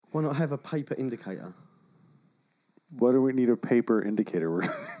Why not have a paper indicator? Why do we need a paper indicator?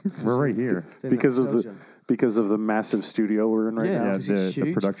 We're right here. because of the massive studio we're in right now. Yeah, because it's the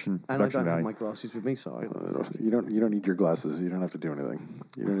huge. production And I don't value. have my glasses with me, so You don't need your glasses. You don't have to do anything.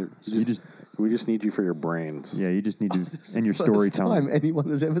 We just need you for your brains. Yeah, you just need to and your First storytelling. time anyone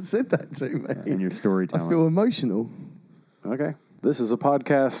has ever said that to me. And your storytelling. I feel emotional. Okay. This is a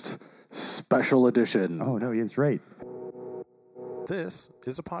podcast special edition. Oh no, yeah, that's right. This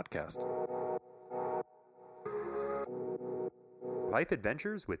is a podcast. Life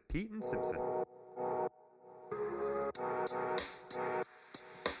Adventures with Pete and Simpson.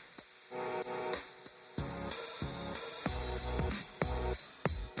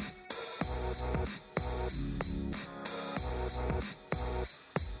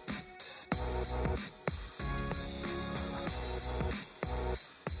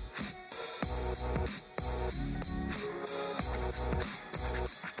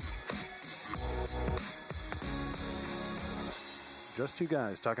 Just two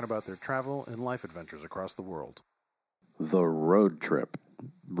guys talking about their travel and life adventures across the world. The Road Trip.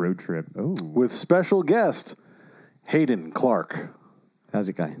 Road trip. Oh. With special guest, Hayden Clark. How's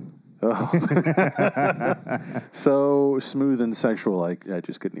it going? So smooth and sexual, I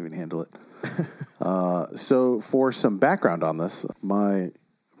just couldn't even handle it. So for some background on this, my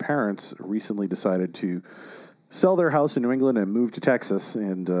parents recently decided to sell their house in New England and move to Texas,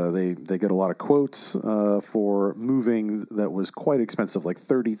 and they get a lot of quotes for moving that was quite expensive, like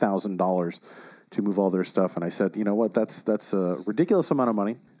 $30,000 to move all their stuff. And I said, you know what, that's a ridiculous amount of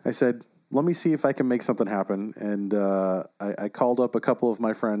money. I said, let me see if I can make something happen. And I called up a couple of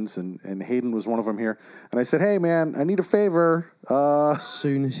my friends, and Hayden was one of them here. And I said, hey, man, I need a favor. As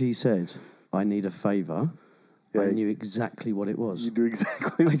soon as he said, I need a favour, Yeah, I knew exactly what it was. You knew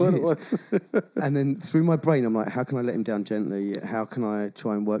exactly I what did. it was. And then through my brain, I'm like, how can I let him down gently? How can I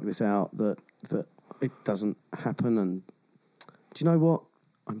try and work this out that it doesn't happen? And do you know what?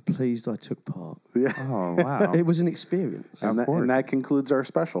 I'm pleased I took part. Yeah. Oh wow. It was an experience. And that concludes our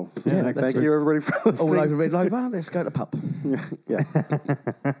special. Yeah, Thank that's you, it. everybody, for listening. All over Red Rover, let's go to the pub. Yeah.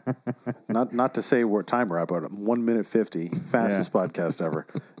 not to say what time we're at, but 1 minute 50, fastest podcast ever.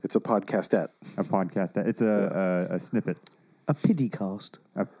 It's a podcastette. A podcast. It's a snippet. A piddycast.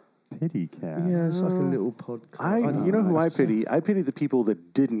 A pity cast. Yeah, it's like a little podcast. You know who I pity? I pity the people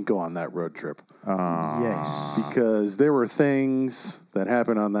that didn't go on that road trip. Yes. Because there were things that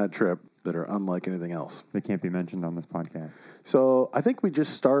happened on that trip that are unlike anything else. They can't be mentioned on this podcast. So I think we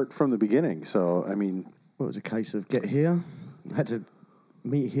just start from the beginning. So, I mean... Well, it was a case of get here, had to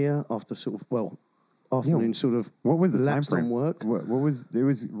meet here after afternoon sort of What was the time lapsed frame? on work. What was it?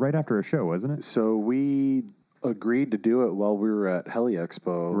 Was right after a show, wasn't it? So we agreed to do it while we were at Heli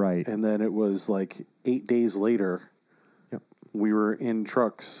Expo. Right. And then it was like 8 days later, Yep. we were in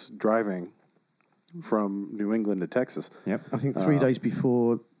trucks driving from New England to Texas. Yep. I think 3 days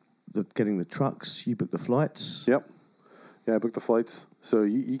before getting the trucks, you booked the flights. Yep. Yeah, I booked the flights. So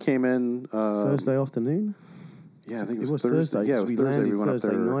you came in... Thursday afternoon. Yeah, I think it It was was Thursday. Thursday, Yeah, it was 'cause we Thursday. landed We went Thursday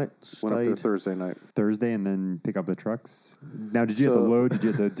up there. night, Went up there stayed. Thursday night. Thursday, and then pick up the trucks. Now, did you have to So- load? Did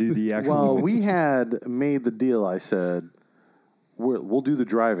you have to do the actual? Well, we had made the deal. I said, we'll do the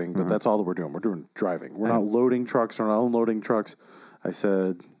driving, but that's all that we're doing. We're doing driving. We're not loading trucks. We're not unloading trucks. I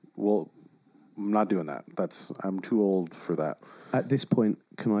said, well, I'm not doing that. I'm too old for that. At this point,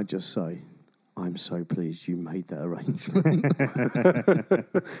 can I just say, I'm so pleased you made that arrangement.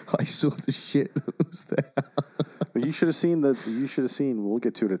 I saw the shit that was there. But you should have seen that. You should have seen. We'll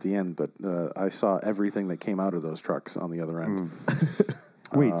get to it at the end. But I saw everything that came out of those trucks on the other end.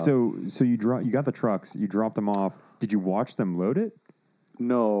 Wait, so you got the trucks. You dropped them off. Did you watch them load it?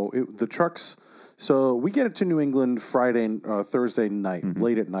 No, the trucks. So we get it to New England Thursday night,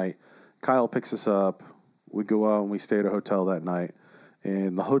 late at night. Kyle picks us up. We go out and we stay at a hotel that night.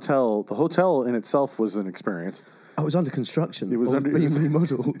 And the hotel in itself was an experience. I was under construction. It was being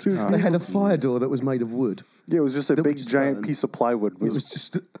remodeled. They had a fire door that was made of wood. Yeah, it was just a That big was just giant burned. piece of plywood. It was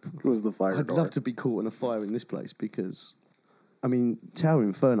just. was the fire I'd door. love to be caught in a fire in this place because, I mean, Tower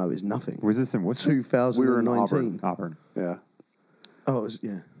Inferno is nothing. Was this in Worcester? 2019. We were in Auburn. Yeah. Oh, it was,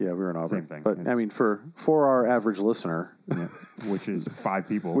 yeah. Yeah, we were in Auburn. Same thing, But, yeah. I mean, for our average listener, Yeah. Which is 5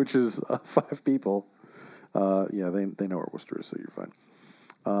 people. which is 5 people, they know where Worcester is, so you're fine.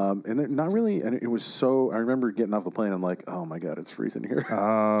 And they're not really, and it was so, I remember getting off the plane, I'm like, oh my God, it's freezing here.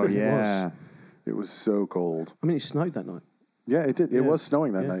 Oh It yeah. was. It was so cold. I mean, it snowed that night. Yeah, it did. It Yeah. was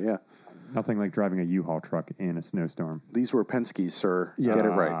snowing that Yeah. night, yeah. Nothing like driving a U-Haul truck in a snowstorm. These were Penske's, sir. Yeah. Get it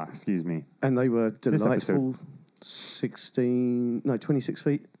right. Excuse me. And they were This delightful 26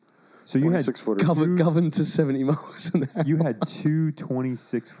 feet. So you had 26-footers. Governed to 70 miles an hour. you had two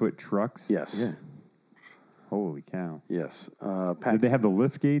 26-foot trucks. Yes. Yeah. Holy cow! Yes. Did they have the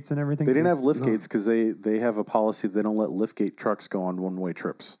lift gates and everything? They didn't too? have lift gates because they have a policy they don't let lift gate trucks go on one-way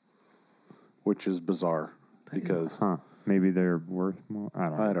trips, which is bizarre because Huh? Maybe they're worth more. I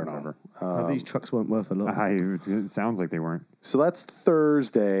don't know. know. Whatever. These trucks weren't worth a lot. It sounds like they weren't. So that's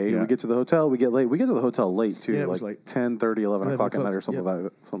Thursday. Yeah. We get to the hotel. We get late. We get to the hotel late too, Yeah, it was like late. 10:30, 11 o'clock at night or something, yeah.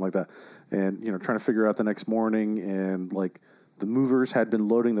 something like that. And trying to figure out the next morning. And like the movers had been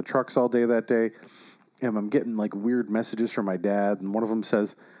loading the trucks all day that day. And I'm getting like weird messages from my dad. And one of them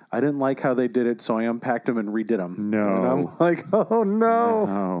says, "I didn't like how they did it, so I unpacked them and redid them." No. And I'm like, "Oh no!"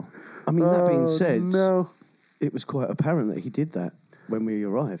 Oh, I mean, that being said, no. it was quite apparent that he did that when we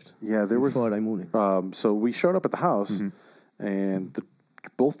arrived. Yeah, there on was Friday morning. So we showed up at the house, and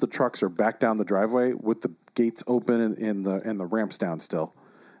both the trucks are back down the driveway with the gates open and the ramps down still.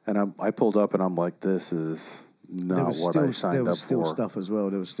 And I pulled up and I'm like, this is not what I signed there up was still for. stuff as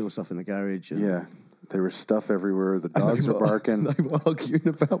well. There was still stuff in the garage. And Yeah, there was stuff everywhere. The and dogs they were barking. They were arguing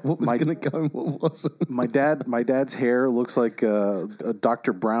about what was My- going to go and what wasn't. My dad's hair looks like a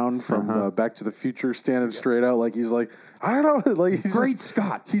Dr. Brown from Back to the Future, standing straight out, like he's like, I don't know, like he's Great just,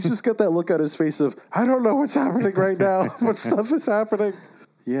 Scott. He's just got that look on his face of I don't know what's happening right now. What stuff is happening?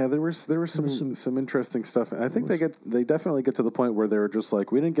 Yeah, there was some interesting stuff. I think they definitely get to the point where they were just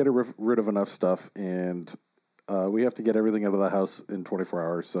like, we didn't get rid of enough stuff, and we have to get everything out of the house in 24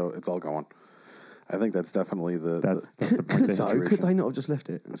 hours, so it's all going. I think that's definitely that's the point. Could they not have just left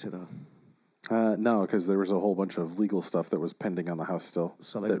it and said, "Oh, no, because there was a whole bunch of legal stuff that was pending on the house still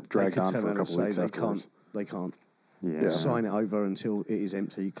so that dragged could on turn for a around and couple weeks say afterwards. they can't Yeah. sign it over until it is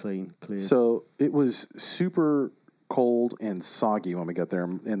empty, clean, cleared." So it was super cold and soggy when we got there,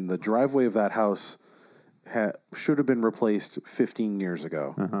 and the driveway of that house should have been replaced 15 years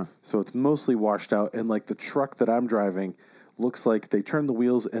ago. So it's mostly washed out, and like the truck that I'm driving looks like they turned the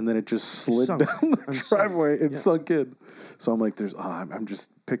wheels and then it just slid sunk down the and sunk. driveway and Yeah. sunk in. So I'm like, I'm just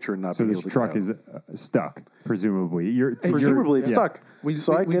picturing not So being this able to truck get is out. stuck, presumably. Presumably it's stuck.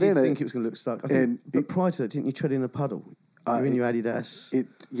 So I we get did in it. think it was going to look stuck. I think, and but it- prior to that, didn't you tread in a puddle? You're in your Adidas.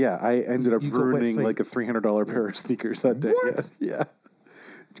 I ended up You got wet ruining feet. like a $300 pair of sneakers that day. What? Yeah.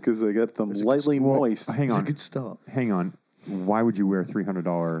 Because they got them lightly Well, moist. Hang It was a on. good start. Hang on. Why would you wear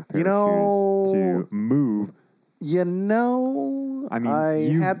 $300 pair You know- of shoes to move? You know, I mean, I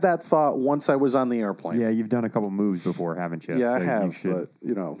you- had that thought once I was on the airplane. Yeah, you've done a couple moves before, haven't you? Yeah, I So you have, should-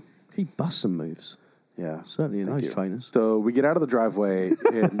 but He bust some moves. yeah, Certainly in Thank those you. trainers. So we get out of the driveway,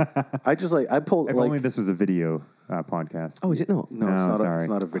 and I pulled If only this was a video podcast. Oh, is it not? No, it's No, not. sorry. It's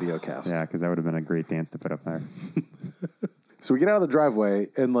not a video cast. Yeah, because that would have been a great dance to put up there. So we get out of the driveway,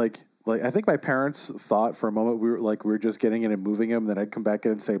 and like I think my parents thought for a moment we were just getting in and moving him. Then I'd come back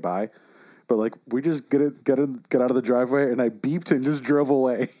in and say bye, but like we just get out of the driveway, and I beeped and just drove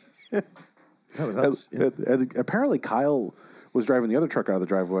away. That was us. Yeah. And apparently Kyle was driving the other truck out of the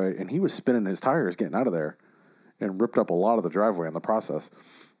driveway, and he was spinning his tires getting out of there, and ripped up a lot of the driveway in the process.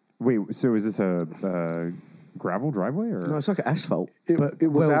 Wait, so is this a gravel driveway or? No, it's like an asphalt. It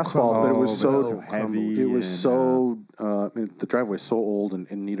was well asphalt, but it was crumbled. so Oh, heavy. It was and, so the driveway was so old and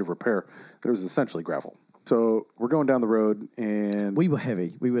in need of repair that it was essentially gravel. So we're going down the road, and We were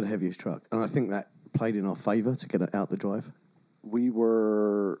heavy. We were the heaviest truck. And I think that played in our favour to get it out the drive. we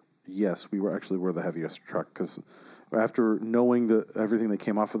were the heaviest truck because after knowing everything that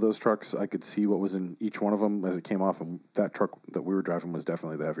came off of those trucks, I could see what was in each one of them as it came off, and that truck that we were driving was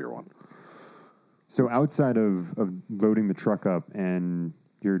definitely the heavier one. So outside of loading the truck up and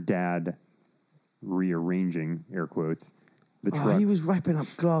your dad rearranging, air quotes, the trucks. He was wrapping up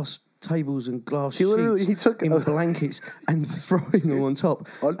glass tables and glass He literally- sheets he took in a- blankets and throwing them on top.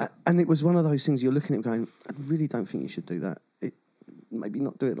 And it was one of those things you're looking at going, I really don't think you should do that. Maybe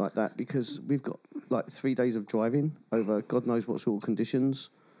not do it like that because we've got like 3 days of driving over God knows what sort of conditions.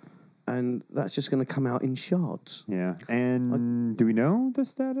 And that's just going to come out in shards. Yeah. And do we know the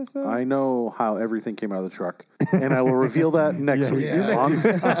status of I know how everything came out of the truck, and I will reveal that next week.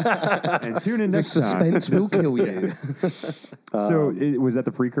 Yeah. And tune in The next time. suspense will kill you. So was that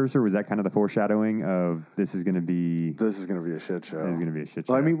the precursor? Was that kind of the foreshadowing of this is going to be This is going to be a shit show. This is gonna be a shit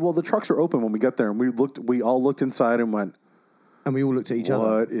show. I mean, the trucks were open when we got there, and we all looked inside and went, And we all looked at each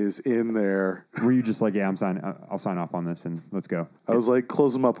other. "What is in there?" were you just like, yeah, I'll sign off on this and let's go? I was like,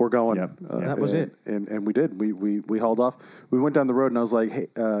 "Close them up, we're going." Yep. That was it. And we did. We hauled off. We went down the road, and I was like, "Hey,"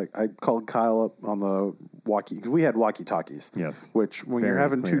 I called Kyle up on the walkie because we had walkie talkies. Yes. Which, when you're Very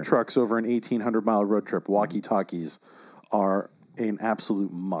having clear. two trucks over an 1,800-mile road trip, walkie talkies are an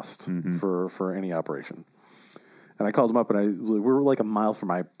absolute must Mm-hmm. for any operation. And I called him up, and we were like a mile from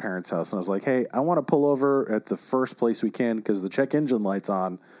my parents' house, and I was like, "Hey, I want to pull over at the first place we can because the check engine light's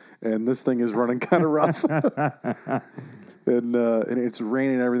on, and this thing is running kind of rough, and it's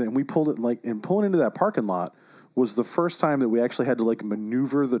raining and everything." And we pulled it and pulling into that parking lot was the first time that we actually had to like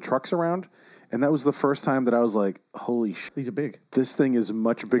maneuver the trucks around, and that was the first time that I was like, "Holy shit, These are big. this thing is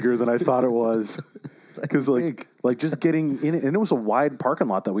much bigger than I thought it was." Because like just getting in it, and it was a wide parking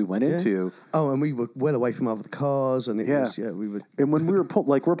lot that we went into. Oh, and we were well away from other cars, and Yeah. we were. And when we were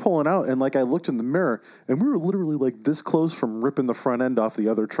we're pulling out, and like I looked in the mirror, and we were literally like this close from ripping the front end off the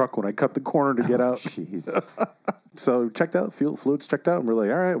other truck when I cut the corner to get out. Jeez. So checked out, fuel fluids checked out, and we're like,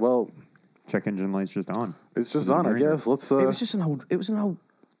 all right, well, Check engine light's just on. it's just on, I guess. Let's. It was just an old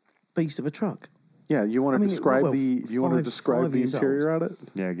beast of a truck. Yeah, you want to describe well, the? Do you want to describe 5 the years interior old. on it?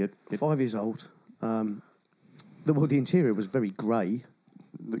 Yeah, get 5 years old. The interior was very grey.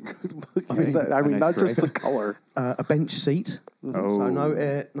 I mean, nice not just gray. the color. A bench seat. Oh. So no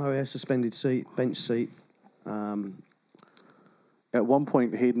air suspended seat, bench seat. At one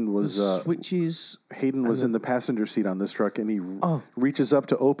point, Hayden was Switches. in the passenger seat on this truck, and he Oh. reaches up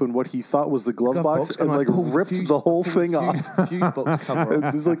to open what he thought was the glove box, and I like pulled ripped the whole thing off. Fuse box cover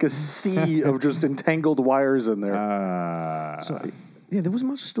off. There's like a sea of just entangled wires in there. So, yeah, there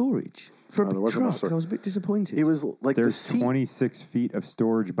wasn't much storage for a there big wasn't much truck. storage. I was a bit disappointed. It was like the There's seat. 26 feet of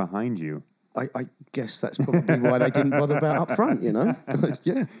storage behind you. I guess that's probably why they didn't bother about up front. You know,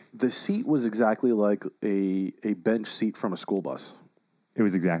 yeah. The seat was exactly like a bench seat from a school bus. It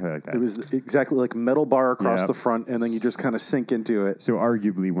was exactly like that. It was exactly like metal bar across Yep. the front, and then you just kind of sink into it. So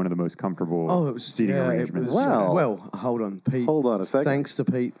arguably one of the most comfortable seating arrangements. Well- hold on, Pete. Hold on a second. Thanks to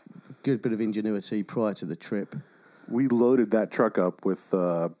Pete, good bit of ingenuity prior to the trip. We loaded that truck up with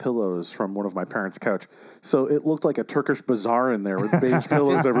pillows from one of my parents' couch, so it looked like a Turkish bazaar in there with beige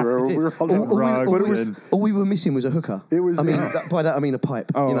pillows everywhere. We were all rugs All we were missing was a hooker. It was- I mean, by that I mean a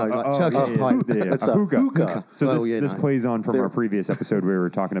pipe. Oh, you know, like Turkish pipe. Yeah, That's a a hookah. hookah. So Well, this, yeah, this no. plays on from They're- our previous episode where we were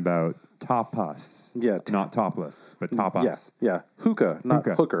talking about tapas. Yeah. Not topless, but tapas. Yeah. Hookah, not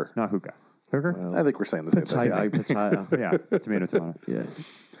hooker. Not hookah. Hooker? I think we're saying the same thing. Potato. Yeah, tomato. Yeah.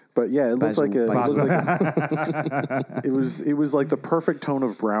 But yeah, it looked Basil, like basil. it was like the perfect tone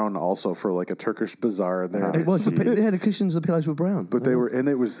of brown also for like a Turkish bazaar in there. It was. The cushions, the pillows were brown. But they were, and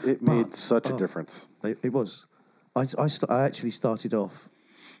it made such a difference. It was. I actually started off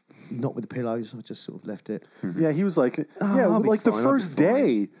not with the pillows. I just sort of left it. Yeah, he was like, I'll be like the fine, I'll be first fine.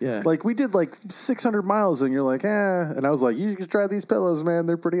 day. Yeah. Like we did like 600 miles, and you're like, and I was like, you should try these pillows, man.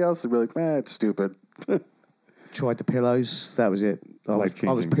 They're pretty awesome. We're like, it's stupid. Tried the pillows. That was it. I was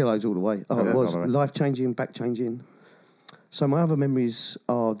Life-changing. pillows all the way. Oh, Yeah, it was all the way. life changing, back changing. So my other memories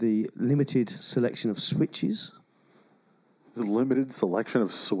are the limited selection of switches. The limited selection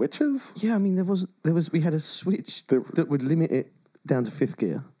of switches. Yeah, I mean there was we had a switch that would limit it down to fifth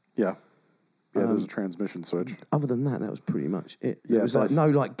gear. Yeah. Yeah, there's a transmission switch. Other than that was pretty much it. Yeah, There was like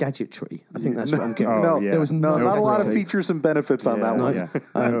that's- no gadgetry. I think that's what I'm getting. Oh, at. no, yeah. There was no, no not a lot of gadgetry. features and benefits on that Yeah, one.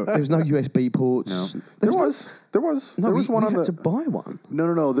 yeah. There was no USB ports. No. There was one on had the. to buy one.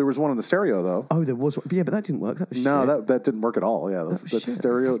 No. There was one on the stereo though. Oh, there was one. Yeah, but that didn't work. That was No, shit. that didn't work at all. Yeah, was that shit.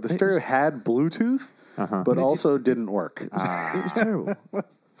 stereo. The It stereo was- had Bluetooth, but also didn't work. It was terrible.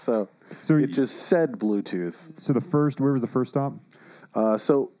 So So it just said Bluetooth. So where was the first stop?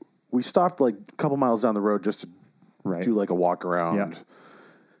 So we stopped like a couple miles down the road just to Right. do like a walk around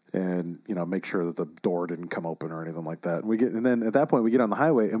Yeah. and make sure that the door didn't come open or anything like that. And then at that point we get on the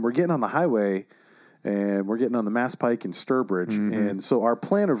highway, and we're getting on the highway and we're getting on the Mass Pike and Sturbridge. And so our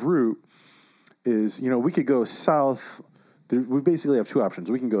plan of route is, we could go south. We basically have two options.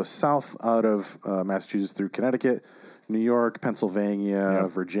 We can go south out of Massachusetts through Connecticut, New York, Pennsylvania,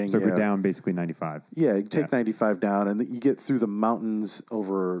 Virginia. So go down basically 95. Yeah, you take 95 down, and you get through the mountains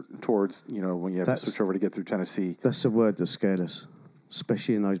over towards, when you have to That's- switch over to get through Tennessee. That's the word that scared us,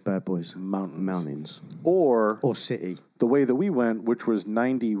 especially in those bad boys. Mountains. Mountains. Or City. the way that we went, which was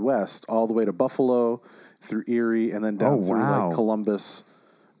 90 west, all the way to Buffalo, through Erie, and then down Oh, through wow. like Columbus.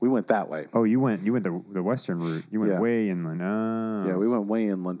 We went that way. Oh, you went the western route. You went Yeah. way inland. Oh. Yeah, we went way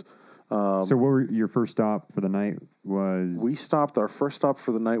inland. So what were your first stop for the night was? Our first stop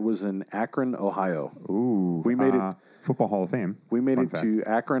for the night was in Akron, Ohio. Ooh, we made it- Football Hall of Fame. We made Fun it fact. to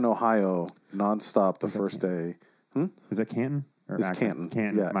Akron, Ohio, nonstop the first day. Is that Canton? Or It's Akron?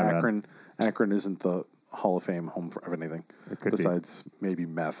 Canton. Yeah, my bad. Akron isn't the Hall of Fame home for anything It could be. besides maybe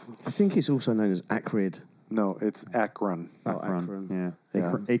meth. I think it's also known as Acrid. No, it's Akron. Akron. Akron. Yeah.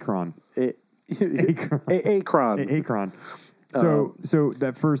 Akron. Akron. Akron. So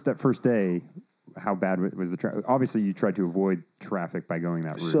that first day, how bad was the traffic? Obviously, you tried to avoid traffic by going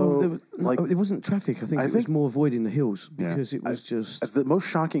that route. So, it wasn't traffic. I think it was more avoiding the hills because it was just. The most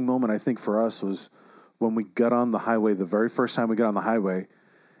shocking moment I think for us was when we got on the highway. The very first time we got on the highway,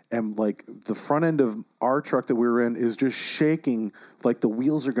 and like the front end of our truck that we were in is just shaking, like the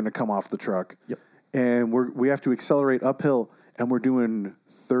wheels are going to come off the truck. Yep. And we have to accelerate uphill, and we're doing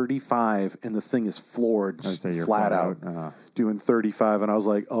 35, and the thing is floored, just flat out, doing 35. And I was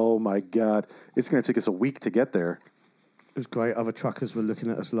like, oh my God, it's going to take us a week to get there. It was great. Other truckers were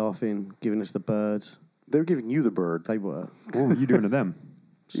looking at us laughing, giving us the birds. They were giving you the bird. They were. What were you doing to them?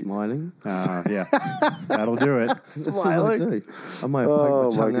 Smiling. Yeah, that'll do it. Smiling. That's all I do. I might have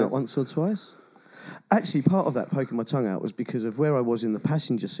poked my tongue out once or twice. Actually, part of that poking my tongue out was because of where I was in the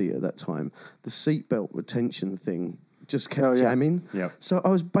passenger seat at that time. The seatbelt retention thing just kept jamming. Yep. So I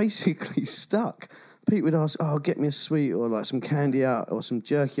was basically stuck. Pete would ask, "Oh, get me a sweet or like some candy out or some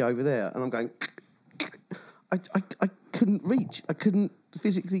jerky over there," and I'm going. I couldn't reach. I couldn't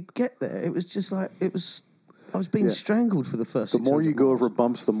physically get there. It was just like I was being strangled for the first. The more you go over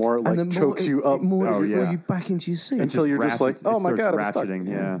bumps, the more it chokes you up. The more it throw you back into your seat until you're just like, oh my God, I'm stuck.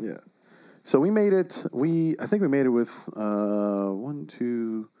 Yeah. So we made it. I think we made it with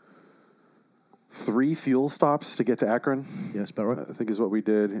 3 fuel stops to get to Akron. Yes, about right. I think is what we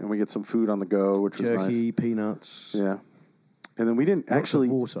did, and we get some food on the go, which was nice. Jerky, peanuts. Yeah, and then we didn't actually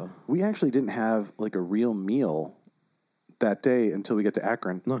water. We actually didn't have like a real meal that day until we get to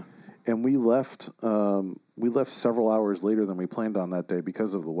Akron. No, and we left. We left several hours later than we planned on that day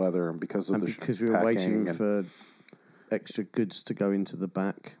because of the weather and because we were waiting for extra goods to go into the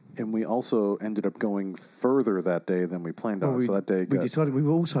back. And we also ended up going further that day than we planned on. So that day, we decided we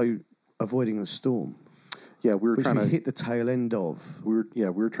were also avoiding a storm. Yeah, we were trying to hit the tail end of. We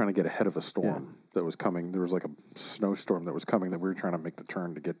were trying to get ahead of a storm that was coming. There was like a snowstorm that was coming that we were trying to make the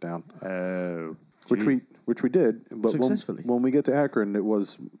turn to get down. Oh, which we did, but successfully. When we get to Akron, it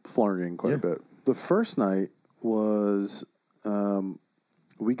was flurrying quite a bit. The first night was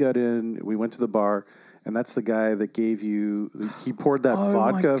we got in, we went to the bar. And that's the guy that gave you. He poured that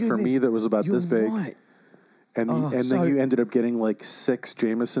vodka for me that was about this big, right. and then you ended up getting like 6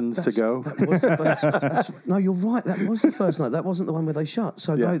 Jamesons to go. That was the first, no, you're right. That was the first night. That wasn't the one where they shut.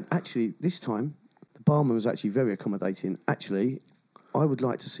 So no, actually, this time the barman was actually very accommodating. Actually, I would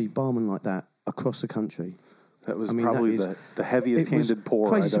like to see barmen like that across the country. That was probably the heaviest-handed pour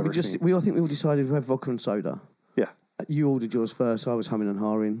I've ever seen. I think we all decided to have vodka and soda. Yeah, you ordered yours first. I was humming and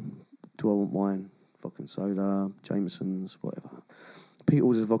hawing. Do I want wine? Vodka and soda, Jameson's, whatever. Pete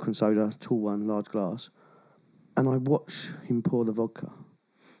orders vodka and soda, tall one, large glass. And I watch him pour the vodka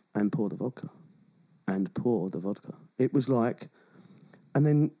and pour the vodka and pour the vodka. It was like, and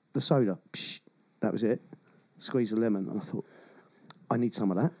then the soda, psh, that was it. Squeeze a lemon. And I thought, I need some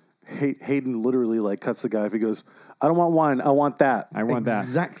of that. Hayden literally like cuts the guy if he goes, I don't want wine, I want that. I want that.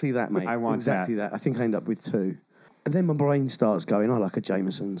 Exactly that, mate. I want exactly that. I think I end up with 2. And then my brain starts going, I like a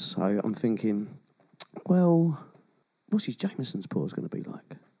Jameson's. So I'm thinking, well, what's his Jameson's pours going to be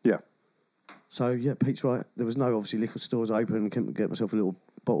like? Yeah. So, Pete's right. There was no, obviously, liquor stores open and couldn't get myself a little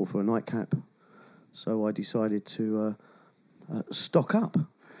bottle for a nightcap. So I decided to stock up.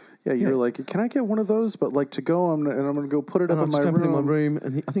 Yeah, you were like, can I get one of those? But like to go, and I'm going to go put it up in my room. Put it in my room,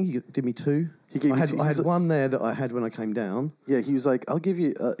 and I think he did me 2. I had one there that I had when I came down. Yeah, he was like, I'll give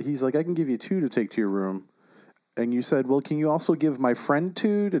you. He's like, I can give you 2 to take to your room. And you said, well, can you also give my friend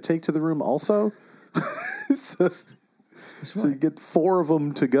 2 to take to the room also? So you get 4 of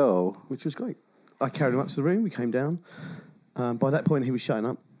them to go. Which was great. I carried him up to the room. We came down. By that point, he was shutting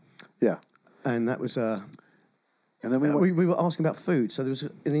up. Yeah. And that was... and then we were asking about food. So there was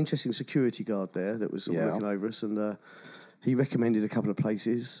an interesting security guard there that was looking over us. And he recommended a couple of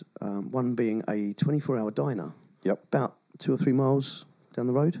places, one being a 24-hour diner. Yep. About 2 or 3 miles down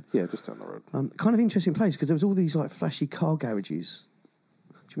the road. Yeah, just down the road. Kind of interesting place because there was all these like flashy car garages.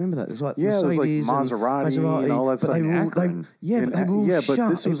 Do you remember that? It was like Mercedes it was like Maserati and all that stuff. But they were all shut. But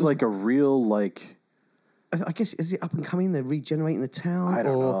this was like a real like. I guess is it up and coming? They're regenerating the town. I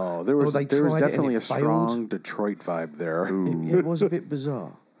don't know. There was definitely a strong Detroit vibe there. It was a bit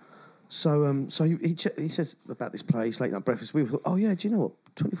bizarre. So he says about this place, late night breakfast. We thought, oh yeah, do you know what?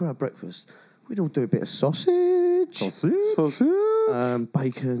 24-hour breakfast. We'd all do a bit of sausage,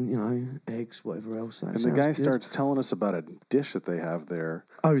 bacon, eggs, whatever else. And the guy starts telling us about a dish that they have there.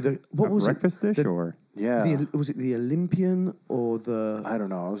 Oh, what was breakfast dish or? Yeah. Was it the Olympian or the... I don't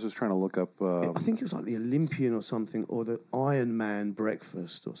know. I was just trying to look up... I think it was like the Olympian or something, or the Iron Man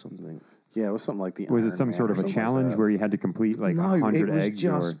breakfast or something. Yeah, it was something like the. Was it Iron some Man sort or of a something challenge like that. where you had to complete like No, 100 it was eggs?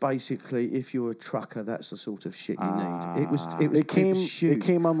 just or? basically if you're a trucker, that's the sort of shit you need. It was huge. It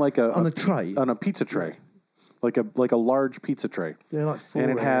came on like On a tray. on a pizza tray, like a large pizza tray. Yeah, like 4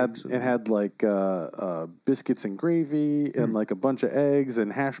 and it had eggs it had like biscuits and gravy and like a bunch of eggs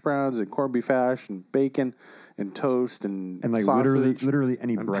and hash browns and corned beef hash and bacon and toast and And like sausage. literally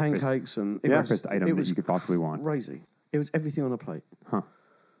any and breakfast, pancakes and breakfast item it that was you could possibly want. crazy. It was everything on a plate. Huh.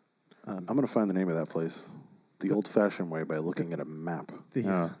 I'm gonna find the name of that place, the old-fashioned way, by looking at a map. The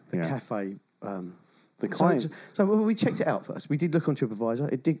Oh, yeah. cafe. The client. So we checked it out first. We did look on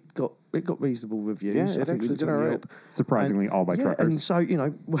TripAdvisor. It got reasonable reviews. Yeah, I it think we actually looked did on all right. Yelp. Surprisingly, all by yeah, truckers. And so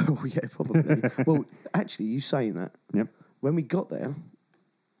well, yeah, probably. Well, actually, you saying that Yep. when we got there,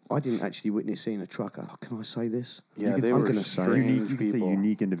 I didn't actually witness seeing a trucker. Oh, can I say this? Yeah, could- they I'm were gonna say strange Unique, you could say people.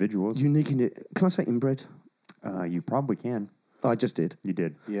 unique individuals. Unique in it. Can I say inbred? You probably can. I just did. You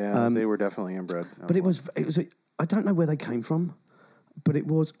did. Yeah, they were definitely inbred. But it was. I don't know where they came from, but it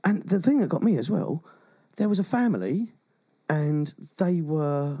was. And the thing that got me as well, there was a family, and they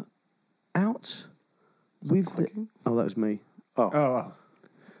were out with. Oh, that was me. Oh,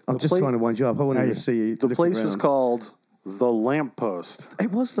 I'm just trying to wind you up. I wanted Oh, to yeah. see you. The looking place was around. called The Lamppost.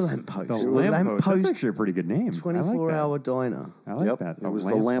 It was the lamppost. the lamppost. That's actually a pretty good name. 24-hour diner. I like Yep, that. it was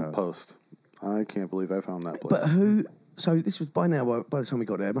the Lamppost. I can't believe I found that place. But who? So this was by now. By the time we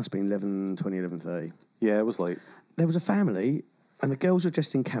got there, it must have been 11:30. Yeah, it was late. There was a family, and the girls were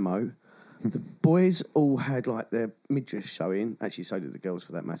dressed in camo. The boys all had like their midriff showing. Actually, so did the girls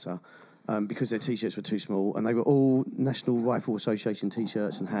for that matter, because their t-shirts were too small, and they were all National Rifle Association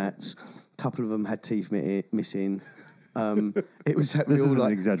t-shirts and hats. A couple of them had teeth missing. It was This all isn't like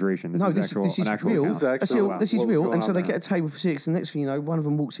an exaggeration. This no, is this, actual, this is an actual real. This is account. actually This is what was real. going And so on they there. get a table for 6, and next thing you know, one of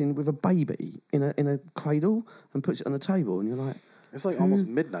them walks in with a baby in a cradle and puts it on the table, and you're like, It's like almost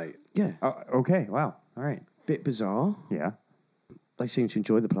midnight. yeah, Okay, wow. All right. bit bizarre. Yeah. They seem to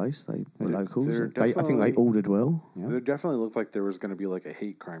enjoy the place. They were locals. they're I think they definitely- ordered well. Yeah. There definitely looked like there was going to be like a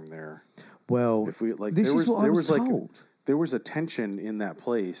hate crime there. Well, If we like, this there is was what I there was was like told. there was a tension in that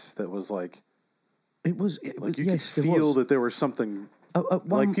place that was like It was you yes, could there feel was. that there was something. One-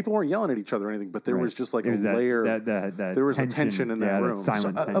 Like people weren't yelling at each other or anything, but there Right. was just like It a was that- layer. that there was a tension in that yeah, room. That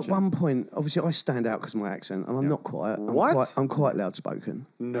silent So, tension. at one point, obviously, I stand out because of my accent, and I'm not quiet. What? I'm quite loud spoken.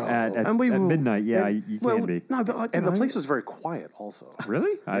 No, At And we at were midnight, yeah, and- you well, can be. No, but and the place was very quiet. Also,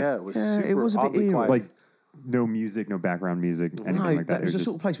 Really? yeah, it was. Yeah, it super was a bit oddly eerie. quiet. Like no music, no background music, anything No, like that. that was It the just-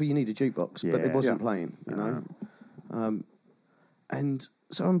 sort of place where you need a jukebox, but Yeah. it wasn't Yeah. playing, you know. And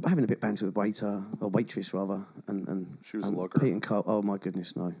so I'm having a bit banter with waiter, or waitress rather, and She was a and looker. Pete and Carl. Oh my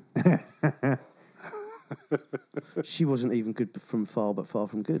goodness, no. She wasn't even good from far, but far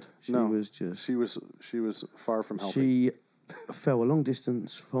from good. She No, was just. she was far from healthy. She fell a long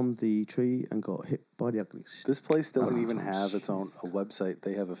distance from the tree and got hit by the ugliest. This place doesn't Oh, even have its own a website.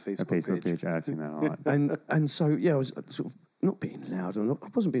 They have a a Facebook, Facebook page. I've seen that a lot. And so yeah, I was sort of not being loud, or not, I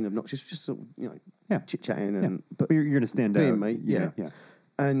wasn't being obnoxious, just sort of, Yeah. chit chatting, Yeah. and But you're going to stand being out. me, Yeah. yeah.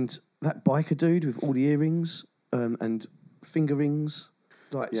 And that biker dude with all the earrings and finger rings,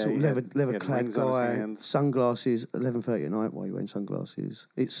 like Yeah, sort of he had leather clad rings on his guy, hands. sunglasses, 11:30 at night. Why are you wearing sunglasses?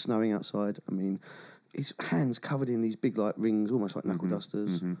 It's snowing outside. I mean, his hands covered in these big like rings, almost like knuckle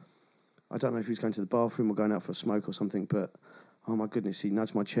dusters. I don't know if he was going to the bathroom or going out for a smoke or something, but oh my goodness, he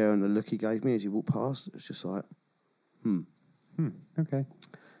nudged my chair, and the look he gave me as he walked past, it was just like, Okay.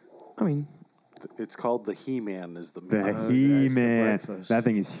 I mean, It's called the He-Man. Is the The movie. yeah, He it's the Man. breakfast. That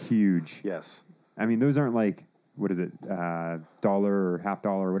thing is huge. Yes, I mean, those aren't like what is it, dollar or $half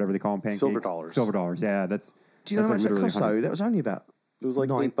or whatever they call them, pancakes. Silver dollars. Silver dollars. Yeah, that's. do you know how that's much that literally cost though? 100. That was only about it was like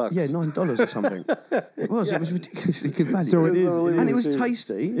 $9. $8. Yeah, $9 or something. It was. It was ridiculously good value. So it is. and it was Dude.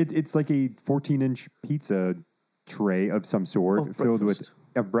 tasty. It's like a 14-inch pizza tray of some sort Of filled breakfast.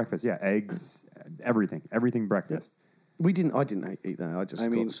 with breakfast. Yeah, eggs, everything breakfast. I didn't eat that. I just I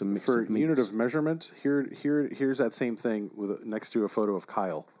mean, got some mix for of meats. unit of measurement, here's that same thing with next to a photo of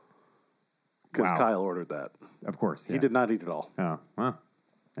Kyle, because Wow. Kyle ordered that. Of course, He yeah. did not eat it all. Oh, well,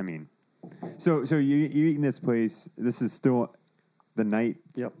 I mean, so you're eating this place. This is still the night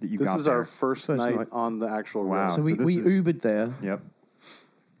Yep. that you This got is there. our first First night night. on the actual Wow. road. So we this is- Ubered there. Yep.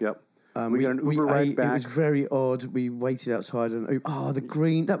 Yep. we got an Uber ate, ride back. It was very odd. We waited outside and the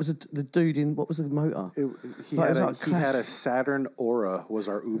green. That was the dude in what was the motor? He Like, had it a, was like he had a classic. Saturn Aura was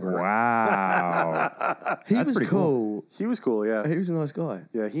our Uber. Wow. He That's was pretty cool. He was cool, yeah. He was a nice guy.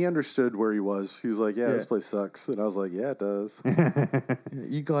 Yeah, he understood where he was. He was like, yeah, Yeah. this place sucks. And I was like, yeah, it does.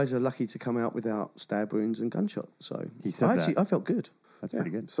 You guys are lucky to come out without stab wounds and gunshots. So He said that. I felt good. That's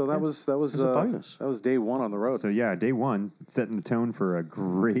pretty good. So that was It's a bonus. That was day one on the road. So yeah, day one, setting the tone for a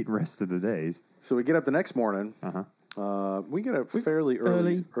great rest of the days. So we get up the next morning. We get a fairly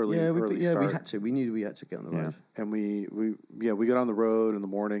early start. we had to. We knew we had to get on the road. And we get on the road in the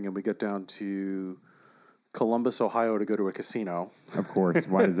morning and we get down to Columbus, Ohio to go to a casino. Of course.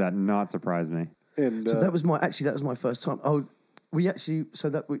 Why does that not surprise me? And So that was my first time. Oh,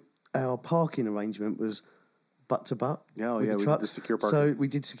 our parking arrangement was butt to butt. Yeah, with yeah, the we did trucks. the secure parking. So we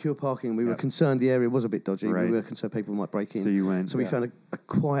did secure parking. We were concerned the area was a bit dodgy. Right. We were concerned people might break in. So you went- So we found a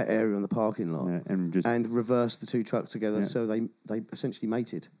quiet area on the parking lot and reversed the two trucks together. Yeah. So they essentially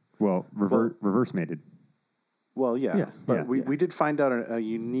mated. reverse mated. Well, yeah. But Yeah. we did find out a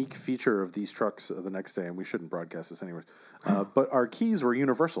unique feature of these trucks the next day, and we shouldn't broadcast this anyways. But our keys were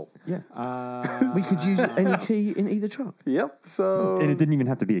universal. Yeah. We could use any key in either truck. Yep. So And it didn't even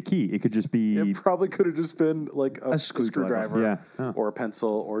have to be a key. It could just be it probably could have just been like a screwdriver. Yeah. Huh. or a pencil,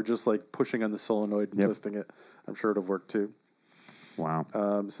 or just like pushing on the solenoid and Yep. twisting it. I'm sure it'd have worked too. wow.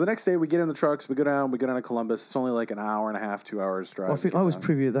 So the next day we get in the trucks, we go down to Columbus. It's only like an hour and a half, 2 hours drive. Well, I think to I get was down.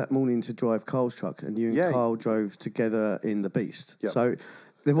 privy that morning to drive Carl's truck, and you and Yeah. Carl drove together in the Beast. Yep. So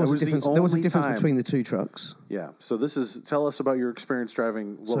there was, was a the difference. There was a only difference time- between the two trucks. Yeah. So tell us about your experience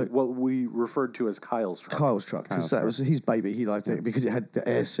driving what we referred to as Kyle's truck. Kyle's truck, because that was his baby. He liked it because it had the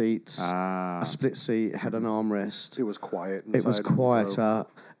air seats, a split seat, it had an armrest. It was quiet. It was inside when we drove.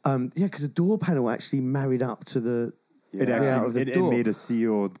 quieter. Because the door panel actually married up to the. It Yeah. out actually of the it door. made a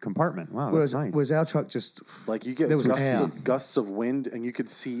sealed compartment. Wow, Whereas, that's nice. whereas our truck just Like you get There was gusts of wind, and you could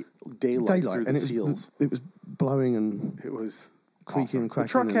see daylight daylight, through and the seals. it was blowing and It was creaking awesome. and cracking.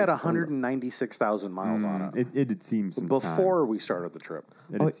 The truck had and- 196,000 miles on it it had seen some before we started the trip.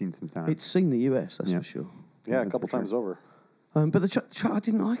 time. It had seen some time. It's seen the US, that's Yeah. for sure. Yeah, a that's couple for sure. times over. But the truck, I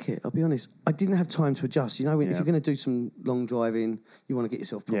didn't like it. I'll be honest. I didn't have time to adjust. You know, if Yeah. you're going to do some long driving, you want to get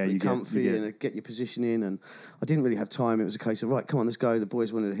yourself properly you get- comfy you get- and get your position in. And I didn't really have time. It was a case of right, come on, let's go. The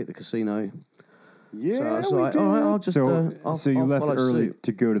boys wanted to hit the casino, Yeah, so I was we like, did. all right, I'll just. I'll, so you I'll left follow early suit.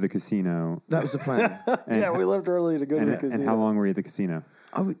 to go to the casino. That was the plan. Yeah, we left early to go to the casino. And how long were you at the casino?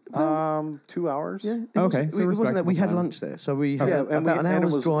 I would, 2 hours. yeah. Okay, Wasn't, so it wasn't that we had respectable lunch there, so we had Yeah, about an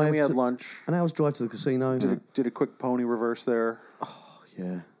hour's drive. And we had to, lunch. An hour's drive to the casino. Did a quick pony reverse there.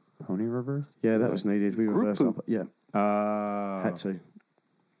 Yeah, Pony reverse? yeah, that was needed. We Group reversed poop. up. Yeah, had to.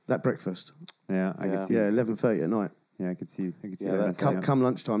 That breakfast. Yeah, I Yeah. could see. Yeah, 11:30 at night. Yeah, I could see. Yeah, that. that messing up. Come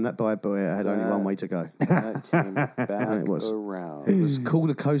lunchtime, that bad boy had only one way to go. That came back it was. around. It was call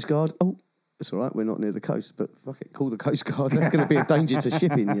the Coast Guard. Oh, it's all right. We're not near the coast, but fuck it, call the Coast Guard. That's going to be a danger to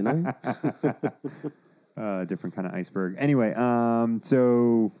shipping, you know. Different kind of iceberg. Anyway,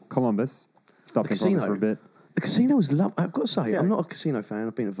 so Columbus. Stopped The in Columbus casino. for a bit. The casino was love. I've got to say, Yeah. I'm not a casino fan.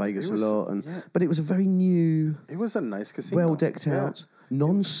 I've been to Vegas It was- a lot, yeah. but it was a very new, It was a nice casino. well decked Yeah. out,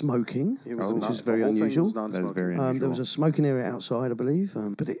 non-smoking, It was which non- is the very whole thing was unusual. non-smoking. That is very There unusual. was a smoking area outside, I believe,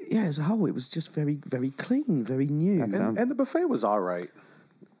 but as a whole, it was just very, very clean, very new. That sounds- And the buffet was all right.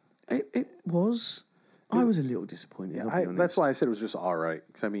 It was. I was a little disappointed. Yeah, I'll be honest. that's why I said it was just all right.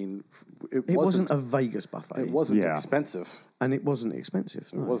 Because I mean, it wasn't a Vegas buffet. It wasn't Yeah. expensive. And it wasn't expensive.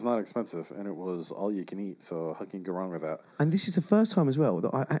 It no. was not expensive, and it was all you can eat. So how can you go wrong with that? And this is the first time as well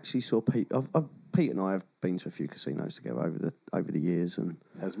that I actually saw Pete. Pete and I have been to a few casinos together over the years, and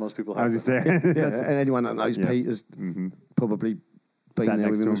As most people I have. was going to say. yeah, and anyone that knows Yeah. Pete has probably been Sat there next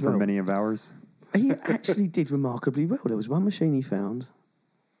with to him him as for well. many of hours. He actually did remarkably well. There was one machine he found,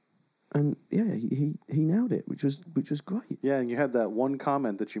 and yeah, he nailed it, which was great. Yeah, and you had that one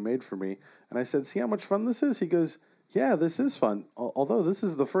comment that you made for me, and I said, "See how much fun this is." He goes, "Yeah, this is fun. Although this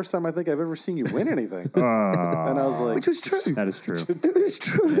is the first time I think I've ever seen you win anything." And I was like, Which was true. That is true. It was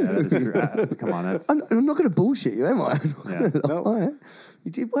true. Yeah, that is true. Come on, that's I'm not going to bullshit you, am I? I'm not Yeah. gonna lie.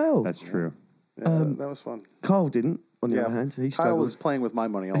 You did well. that's true. yeah, "That was fun." Carl didn't. On the Yeah, other hand, he Kyle struggled. was playing with my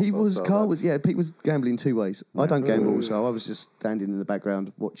money. Also, He was. so Carl was. that's- Yeah, Pete was gambling two ways. I don't gamble, so I was just standing in the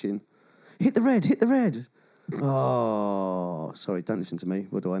background watching. Hit the red. Hit the red. Oh, sorry. Don't listen to me.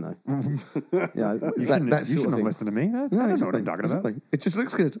 What do I know? Yeah, You that shouldn't, sort you of shouldn't thing. listen to me. That, No, I don't know what exactly, I'm talking about. exactly. It just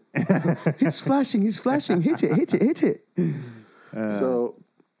looks good. It's flashing. It's flashing. Hit it. Hit it. Hit it. So,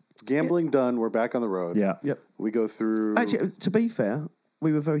 gambling done. We're back on the road. Yeah. Yep. We go through. Actually, to be fair,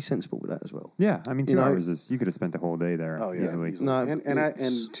 we were very sensible with that as well. Yeah, I mean, 2 You know- hours is you could have spent the whole day there Oh yeah, easily. No, and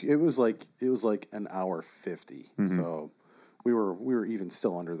it's- it was like an hour 50. So we were even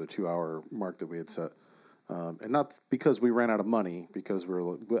still under the 2 hour mark that we had set, and not because we ran out of money, because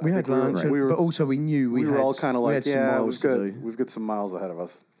We had lunch, but also we knew we were had, all kind of we like, had some yeah, miles to do. we've got some miles ahead of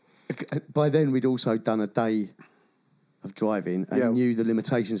us. By then, we'd also done a day of driving and Yeah. knew the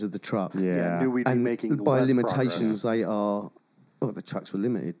limitations of the truck. Yeah. Knew we'd be And making by less limitations, progress. they are Oh, the trucks were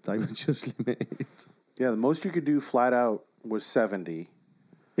limited. They were just limited. Yeah, the most you could do flat out was 70.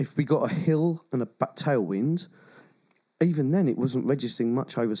 If we got a hill and a tailwind, even then it wasn't registering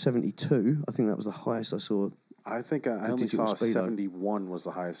much over 72. I think that was the highest I saw. I think I only digital saw speedo. 71 was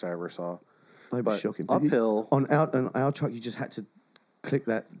the highest I ever saw. They were But shocking. uphill- On our truck, you just had to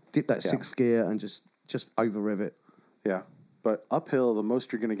dip that sixth gear and just over rev it. Yeah. But uphill, the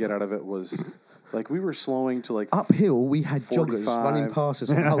most you're going to get out of it was, like, we were slowing to, like, Uphill, we had joggers 45, running past us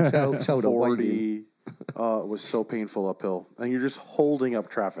on the whole shoulder waving. 40. It was so painful uphill. And you're just holding up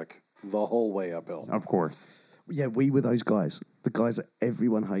traffic the whole way uphill. Of course. Yeah, we were those guys. The guys that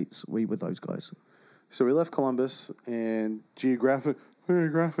everyone hates. We were those guys. So we left Columbus, and geographically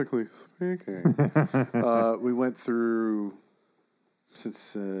speaking, we went through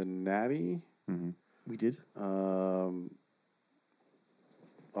Cincinnati. We did.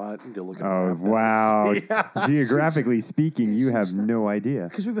 I need to look at Oh, the map. wow. Geographically speaking, you have no idea.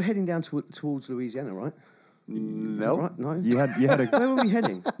 Because we were heading down towards Louisiana, right? No. Right? No. You had a Where were we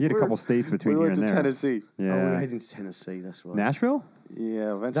heading? a couple states We between here went and to there. Tennessee. Yeah. Oh, we were heading to Tennessee. That's right. Nashville?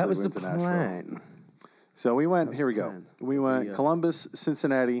 Yeah, eventually That was we the went to Nashville. plan. So we went, was here we the go. plan. We went Yeah. Columbus,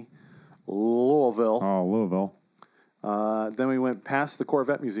 Cincinnati, Louisville. Oh, Louisville. Then we went past the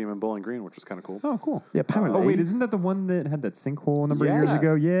Corvette Museum in Bowling Green, which was kind of cool. Oh, cool. Yeah, apparently. Oh, wait, isn't that the one that had that sinkhole a number of years Yeah.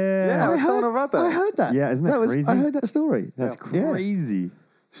 ago? Yeah, I was telling her about that. I heard that. Yeah, isn't that crazy? I heard that story. That's Yeah. crazy.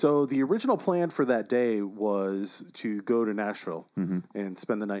 So the original plan for that day was to go to Nashville and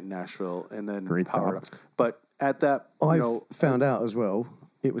spend the night in Nashville and then Great power stop. up. But at that, I found out as well,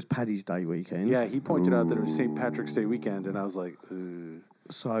 it was Paddy's Day weekend. yeah, he pointed out that it was St. Patrick's Day weekend, and I was like,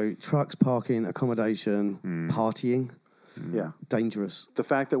 So trucks, parking, accommodation, partying, yeah. dangerous. The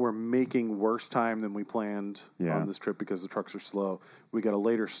fact that we're making worse time than we planned Yeah. on this trip because the trucks are slow. We got a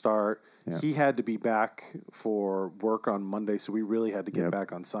later start. Yeah. He had to be back for work on Monday, so we really had to get Yep.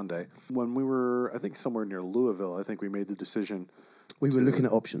 back on Sunday. When we were, I think, somewhere near Louisville, I think we made the decision We were looking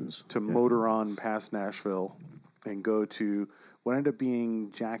at options. to motor on past Nashville and go to what ended up being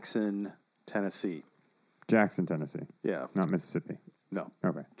Jackson, Tennessee. Jackson, Tennessee, Yeah. not Mississippi. No.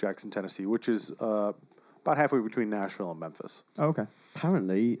 Okay. Jackson, Tennessee, which is about halfway between Nashville and Memphis. Oh, okay.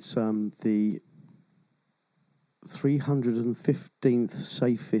 Apparently, it's the 315th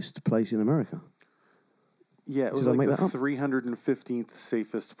safest place in America. Yeah, it was Did I like make the that up? 315th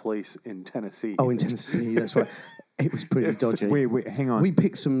safest place in Tennessee. Oh, in Tennessee, that's right. It was pretty dodgy. Wait, hang on. We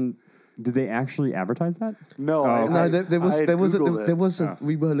picked some. Did they actually advertise that? No, Oh, No, there was I had there was Googled it. there was a,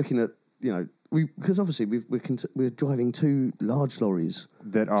 we were looking at, you know, because obviously we're driving two large lorries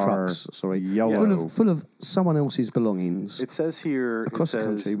That are trucks, sorry, yellow. full of someone else's belongings It says here, across it the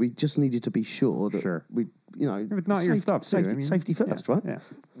says, country. We just needed to be sure that Sure. we, you know, If it's not your stuff, too. Safety, I mean, safety first, yeah, right? Yeah.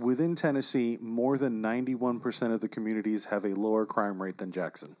 within Tennessee, more than 91% of the communities have a lower crime rate than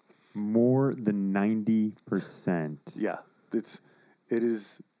Jackson. More than 90%. Yeah, it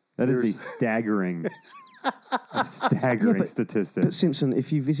is. That is a there's- staggering, Yeah, statistic. But Simpson,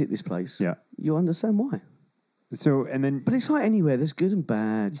 if you visit this place, Yeah. you'll understand why. So, and then, But it's like anywhere. There's good and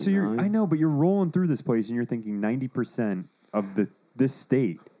bad. so you're, I know, but you're rolling through this place and you're thinking 90% of this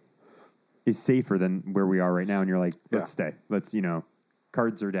state is safer than where we are right now. And you're like, let's stay. Let's,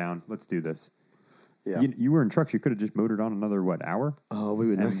 cards are down. Let's do this. Yeah. You were in trucks. You could have just motored on another, hour? Oh, we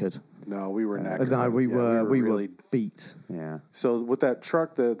were knackered. No, we were knackered. No, we Yeah, were really. beat. Yeah. So with that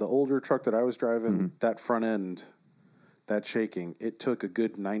truck, the older truck that I was driving, that front end, that shaking, it took a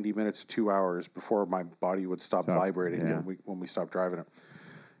good 90 minutes to 2 hours before my body would stop vibrating yeah. when we stopped driving it.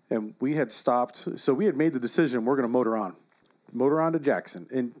 And we had stopped, so we had made the decision we're going to motor on to Jackson.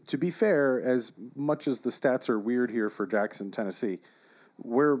 And to be fair, as much as the stats are weird here for Jackson, Tennessee,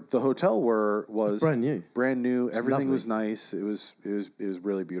 where the hotel was brand new. Everything lovely. was nice. It was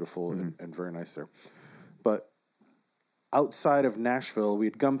really beautiful and very nice there. But outside of Nashville, we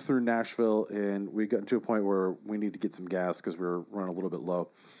had come through Nashville and we got to a point where we need to get some gas because we were running a little bit low.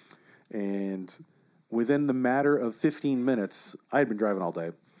 And within the matter of 15 minutes, I had been driving all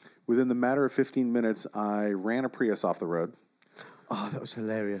day. Within the matter of 15 minutes, I ran a Prius off the road. Oh, that was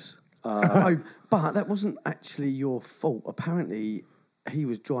hilarious. No, but that wasn't actually your fault. Apparently, he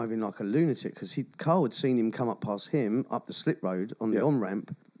was driving like a lunatic because Carl had seen him come up past him up the slip road on the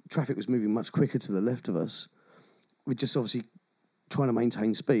on-ramp. Traffic was moving much quicker to the left of us. We're just obviously trying to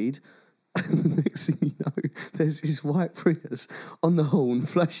maintain speed. And the next thing you know, there's this white Prius on the horn,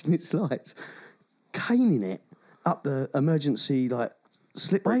 flashing its lights, caning it up the emergency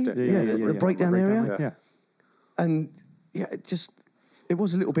slipway, Breakdown. the breakdown area. Yeah. And it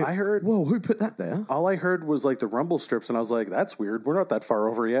was a little bit. I heard- Whoa, who put that there? All I heard was like the rumble strips, and I was like, that's weird. We're not that far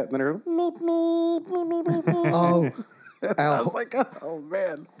over yet. And then I heard, meep, meep, meep, meep, meep, meep. Oh, I was like, oh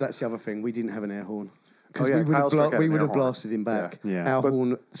man. That's the other thing. We didn't have an air horn. Oh, yeah, we would Kyle have, Struck had we an would air have horn. blasted him back. Yeah. Our But-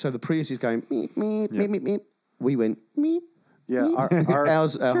 horn. So the Prius is going meep meep meep meep meep. We went meep. Yeah, meep. our our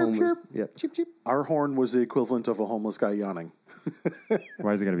horn was chip chip. our horn was the equivalent of a homeless guy yawning.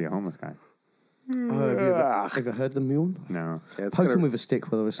 Why is it got to be a homeless guy? Oh, have you ever heard them yawn? No. Yeah, it's Poke got them with a stick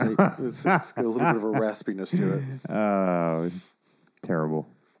while they're asleep. it's got a little bit of a raspiness to it. Oh, terrible.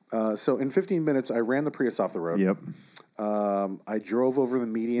 So in 15 minutes, I ran the Prius off the road. Yep. I drove over the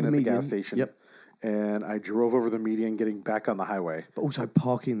median at the gas station. Yep. And I drove over the median getting back on the highway. But also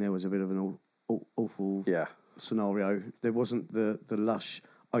parking there was a bit of an awful Yeah. scenario. There wasn't the lush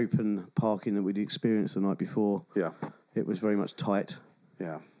open parking that we'd experienced the night before. Yeah. It was very much tight.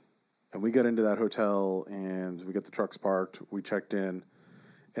 Yeah. And we got into that hotel and we got the trucks parked. We checked in.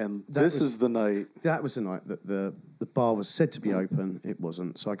 And this is the night. That was the night that the bar was said to be open. It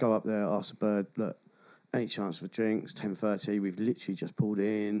wasn't. So I go up there, ask the bird, look, any chance for drinks? 10:30. We've literally just pulled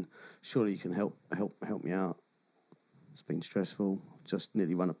in. Surely you can help me out. It's been stressful. Just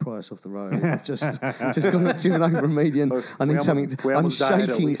nearly run a Prius off the road. I've just gone up to over a median. I need something. we I'm almost died at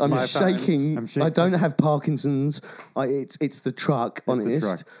shaking. least I'm 5 times. shaking. I'm shaking. I don't have Parkinson's. It's the truck. It's the Honest.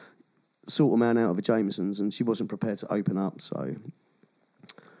 truck. Sort a man out of a Jameson's, and she wasn't prepared to open up.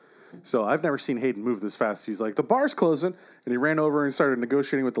 So I've never seen Hayden move this fast. He's like, the bar's closing. And he ran over and started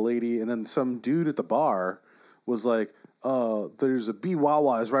negotiating with the lady. And then some dude at the bar was like, there's a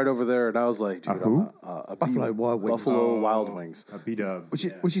B-Wawa's right over there. And I was like, dude, who? a Buffalo Wild Wings. Buffalo Wild Wings. A B-dub.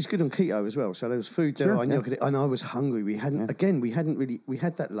 Which is good on keto as well. So there was food there. Sure, I knew I could, and I was hungry. We hadn't really. We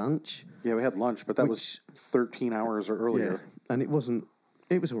had that lunch. Yeah, we had lunch, but that was 13 hours or earlier. And it wasn't.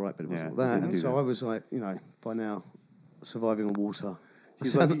 It was all right, but it wasn't Yeah, that. didn't And do so that. I was like, by now, surviving on water.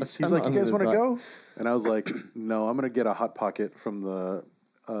 He's like, you guys want to go? And I was like, no, I'm going to get a Hot Pocket from the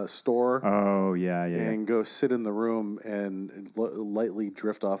store Oh, yeah. and go sit in the room and lightly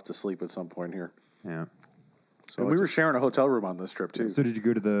drift off to sleep at some point here. Yeah. And we were sharing a hotel room on this trip, too. So did you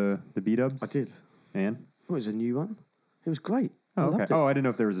go to the B-dubs? I did. And? It was a new one. It was great. I Oh, loved okay. it. Oh, I didn't know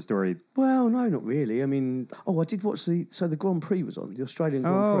if there was a story. Well, no, not really. I mean, I did watch the Grand Prix was on, the Australian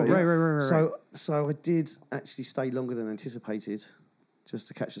Grand Oh, Prix. right. So I did actually stay longer than anticipated, just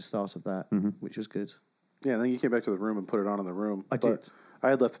to catch the start of that, which was good. Yeah, and then you came back to the room and put it on in the room. I did. I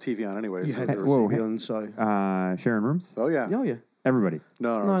had left the TV on anyway. You so had there the was- Whoa, TV on, so Sharing rooms? Oh, yeah. oh yeah. Everybody.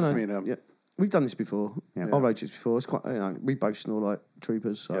 No, No, just no. me and him. Yeah. We've done this before. Yeah. I rode trips before. It's quite, we both snore like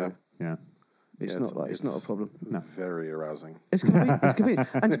troopers, so Yeah. Yeah. it's Yeah, not a problem. Very arousing. It's convenient. It's convenient.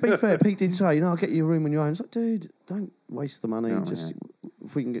 And to be fair, Pete did say, I'll get you a room when you're home. It's like, dude, don't waste the money. No, Just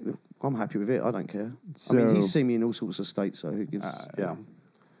if we can get, I'm happy with it. I don't care. So- I mean, he's seen me in all sorts of states, so who gives? Yeah.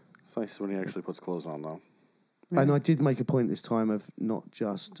 It's nice when he actually puts clothes on, though. And I did make a point this time of not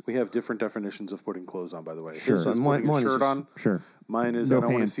just. We have different definitions of putting clothes on, by the way. Sure. His is Mine- putting a mine is shirt just- on. Sure. Mine is No I don't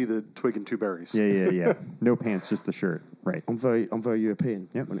want to pants. see the twig and two berries. Yeah. No pants, just the shirt. Right. I'm very European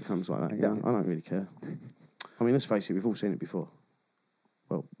Yep. when it comes like that. Yeah. Yeah, I don't really care. I mean, let's face it, we've all seen it before.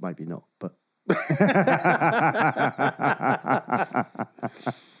 Well, maybe not, but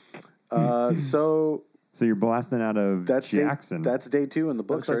So So you're blasting out of that's Jackson. That's day 2 in the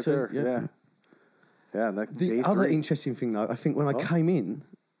books That's right day 2, there. yeah. Yeah, and that the day other 3. interesting thing, though, I think when I came in,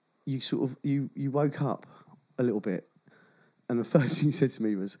 you sort of you woke up a little bit, and the first thing you said to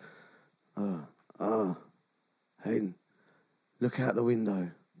me was, Hayden, look out the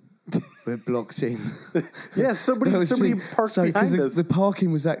window. We're blocked in. Yeah, somebody parked behind because us. the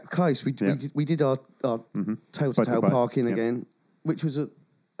parking was that close. We Yeah. we did our tail to Butt to tail butt. parking Yep. again, which was an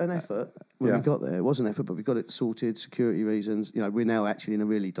effort when Yeah. we got there. It was an effort, but we got it sorted. Security reasons. We're now actually in a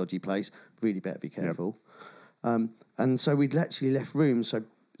really dodgy place. Really better be careful. And so we'd actually left room so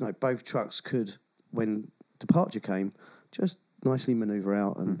both trucks could, when departure came, just nicely manoeuvre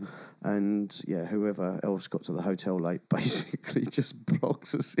out and whoever else got to the hotel late basically just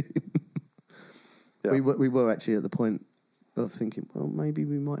blocks us in. Yeah. We were actually at the point of thinking, well, maybe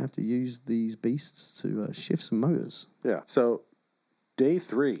we might have to use these beasts to shift some motors. Yeah. So day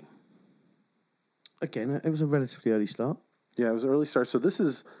 3. Again, it was a relatively early start. Yeah, it was an early start. So this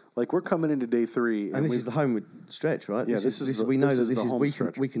is like we're coming into day 3, And this is the homeward stretch, right? Yeah, this is the- we know this that is this the is home we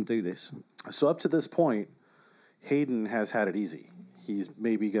stretch. we can do this. So up to this point, Hayden has had it easy. He's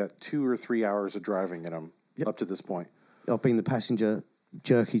maybe got 2 or 3 hours of driving in him up to this point. I've been the passenger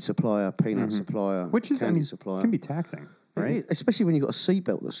jerky supplier, peanut supplier, Which is, candy supplier. can be taxing, right? Especially when you've got a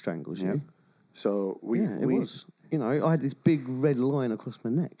seatbelt that strangles you. Yep. So It was. I had this big red line across my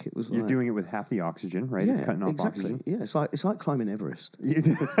neck. It was You're like, doing it with half the oxygen, right? It's cutting off exactly. oxygen. Yeah, it's like climbing Everest. I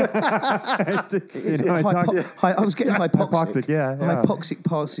was getting hypoxic. Hypoxic, hypoxic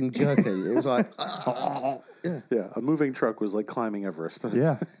passing jerky. It was like, Yeah, a moving truck was like climbing Everest.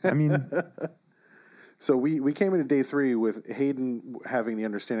 Yeah. I mean, So we came into day 3 with Hayden having the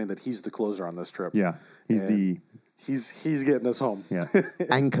understanding that he's the closer on this trip. yeah. He's And he's getting us home. yeah.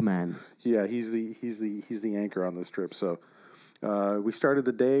 Anchorman. Yeah, he's the anchor on this trip. So we started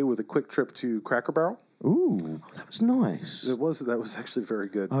the day with a quick trip to Cracker Barrel. Ooh. That was nice. That was actually very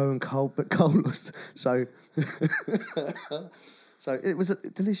good. Oh, and Cole lost. So, so it was a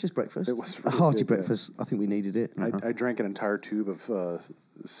delicious breakfast. It was a really hearty good, yeah. breakfast. I think we needed it. I drank an entire tube of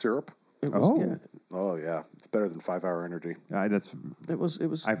syrup. It was, Oh. yeah, Oh yeah, it's better than 5 Hour Energy. That's. it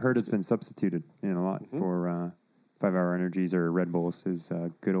was. I've heard it's been substituted in a lot for 5 Hour Energies or Red Bulls. Is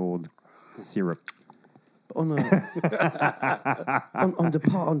good old syrup. on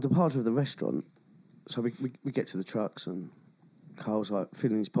departure of the restaurant. So we get to the trucks and Carl's like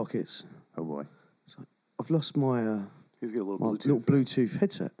filling his pockets. Oh boy. So I've lost my He's got a little my Bluetooth. little Bluetooth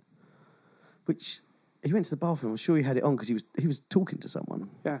headset, which he went to the bathroom. I'm sure he had it on because he was talking to someone.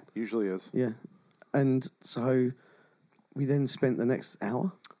 Yeah, usually is. Yeah, and so we then spent the next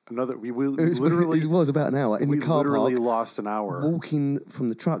hour. We It was about an hour in we the car literally park, lost an hour. walking from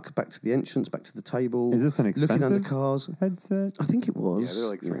the truck back to the entrance, back to the table. Is this an looking expensive under cars? headset? I think it was. Yeah, they're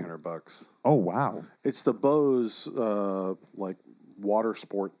like $300. Oh wow. It's the Bose like water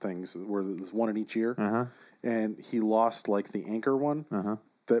sport things where there's one in each ear, and he lost like the Anchor one.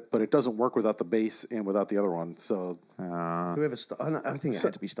 But it doesn't work without the base and without the other one. So Whoever I think it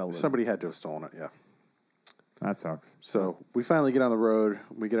had to be stolen. somebody had to have stolen it. Yeah. That sucks. So we finally get on the road.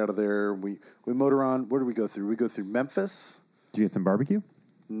 We get out of there. We motor on. Where do we go through? We go through Memphis. Did you get some barbecue?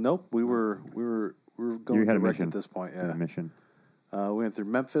 Nope. We were going You had a direct mission at this point. A Yeah. mission. We went through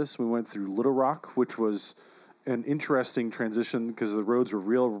Memphis. We went through Little Rock, which was an interesting transition because the roads were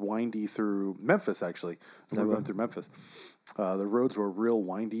real windy through Memphis. Actually, we were going through Memphis. The roads were real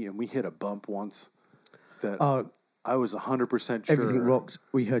windy, and we hit a bump once that I was 100% sure. Everything rocked.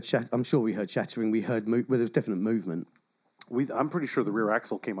 We heard I'm sure we heard shattering. We heard well, there was definite movement. I'm pretty sure the rear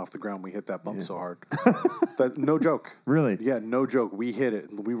axle came off the ground. We hit that bump so hard. No joke. Really? Yeah, no joke. We hit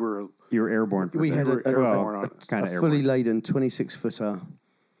it. We were You were airborne. For We a had bit. a kind of fully airborne. laden 26-footer.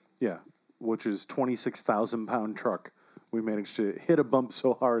 yeah, which is 26,000-pound truck. We managed to hit a bump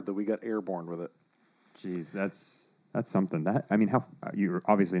so hard that we got airborne with it. Jeez, that's something. How you're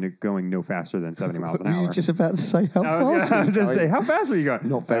obviously going no faster than 70 miles an Were hour. you just about to say how fast? I was going to say, how fast were you going?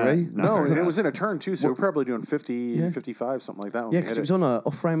 Not very. No, and it was in a turn too, so we're probably doing 50, 55, something like that. When Yeah, we because hit it was on an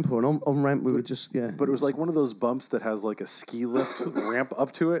off ramp or an on ramp. We were just But it was like one of those bumps that has like a ski lift ramp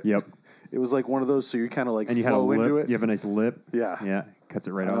up to it. Yep. It was like one of those, so you kind of like And you had a flow into lip. it. You have a nice lip. Yeah. Yeah. Cuts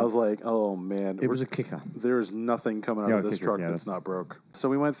it right And off. I was like, oh man, It was a kicker. There's nothing coming out Yeah, of this kicker, truck yeah, that's that's- not broke. So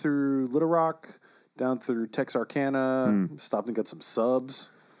we went through Little Rock, down through Texarkana, stopped and got some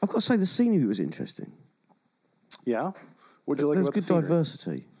subs. I've got to say the scenery was interesting. Yeah. What'd you like There was about good the scenery?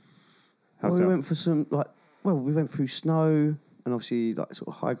 diversity. How Well, so? we went for some we went through snow and obviously like sort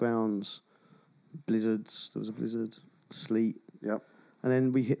of high grounds, blizzards. There was a blizzard, sleet, Yep. and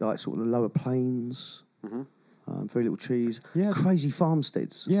then we hit like sort of the lower plains. Very little trees. Yeah. Crazy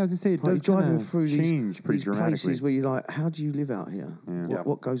farmsteads. Yeah, I was going to say, it Like does driving kinda through change pretty these dramatically. places where you're like, how do you live out here? Yeah. Yeah.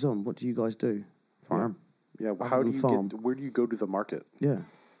 What goes on? What do you guys do? Farm. Yeah. Well, Other how do than you farm. where do you go to the market? Yeah,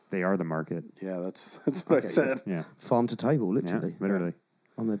 They are the market. Yeah, that's what I said. Yeah. farm to table, Yeah, literally literally.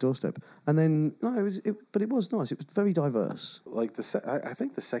 on their doorstep. And then but it was nice. It was very diverse. Like I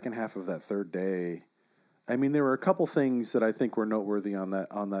think the second half of that third day, I mean, there were a couple things that I think were noteworthy on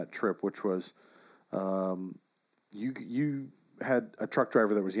that trip, which was, you had a truck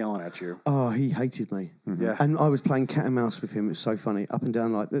driver that was yelling at you. Oh, he hated me. Yeah. And I was playing cat and mouse with him. It was so funny, up and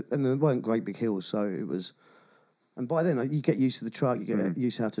down and there weren't great big hills, so it was. And by then, you get used to the truck. You get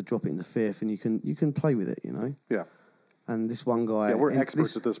used to how to drop it in the fifth, and you can play with it, you know. Yeah. And this one guy, Yeah, we're and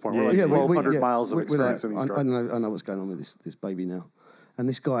experts at this point. Yeah, We're like yeah, 1,200 miles of we're experience like, in these trucks. I know what's going on with this baby now. And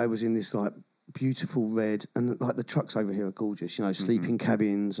this guy was in this like beautiful red, and like the trucks over here are gorgeous. You know, sleeping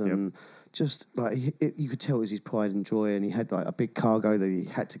cabins and just like you could tell it was his pride and joy. And he had like a big cargo that he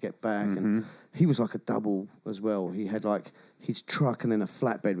had to get back, and he was like a double as well. He had like his truck and then a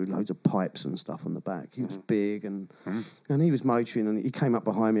flatbed with loads of pipes and stuff on the back. He was big and he was motoring, and he came up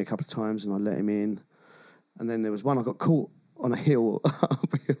behind me a couple of times, and I let him in. And then there was one I got caught on a hill,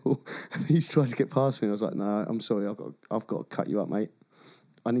 up a hill, and he's trying to get past me. I was like, "No, I'm sorry, I've got to cut you up, mate.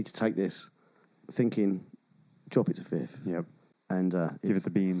 I need to take this." Thinking, drop it to fifth, Yep. and Give it the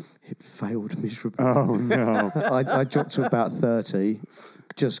beans. it failed miserably. Oh, no. I dropped to about 30,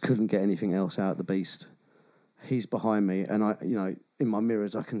 just couldn't get anything else out of the beast. He's behind me, and in my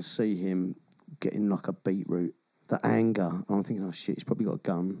mirrors, I can see him getting like a beetroot. The anger, I'm thinking, oh shit, he's probably got a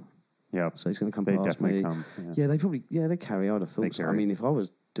gun. Yep. So he's going to come They past definitely me. come, yeah. Yeah, they probably, they carry. I'd have They thought so. I carry. mean, if I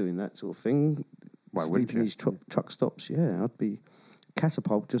was doing that sort of thing, Why wouldn't sleeping you? these truck stops, I'd be,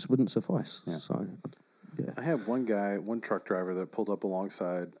 catapult just wouldn't suffice. Yeah. So, yeah. I had one truck driver that pulled up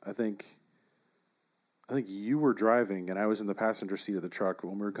alongside. I think you were driving and I was in the passenger seat of the truck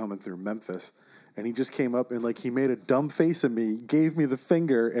when we were coming through Memphis. And he just came up and he made a dumb face at me, gave me the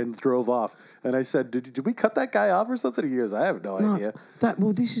finger, and drove off. And I said, "Did we cut that guy off or something?" He goes, "I have no idea."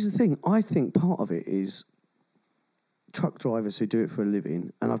 Well, this is the thing. I think part of it is truck drivers who do it for a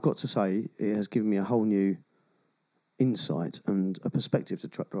living, and I've got to say, it has given me a whole new insight and a perspective to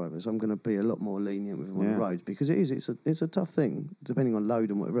truck drivers. I'm going to be a lot more lenient with them on the road because it's a tough thing depending on load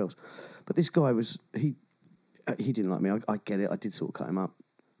and whatever else. But this guy he didn't like me. I get it. I did sort of cut him up.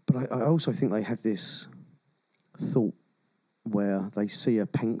 But I also think they have this thought where they see a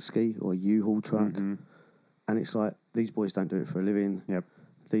Penske or a U-Haul truck, and it's like, these boys don't do it for a living. Yep.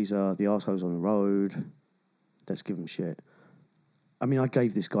 These are the arseholes on the road. Let's give them shit. I mean, I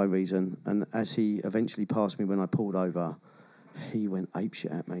gave this guy reason, and as he eventually passed me when I pulled over, he went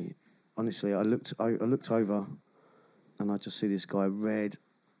apeshit at me. Honestly, I looked over, and I just see this guy red.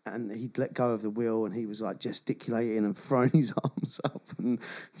 And he'd let go of the wheel and he was like gesticulating and throwing his arms up and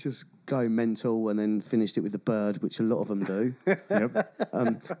just going mental, and then finished it with the bird, which a lot of them do.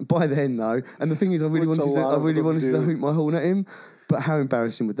 Yep. By then, though, and the thing is, I really wanted to hoot my horn at him, but how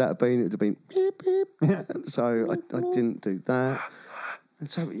embarrassing would that have been? It would have been beep, beep. So I didn't do that. And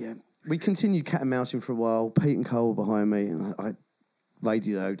so, we continued cat and mousing for a while. Pete and Cole were behind me, and I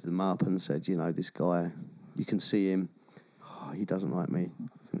radioed them up and said, this guy, you can see him. Oh, he doesn't like me.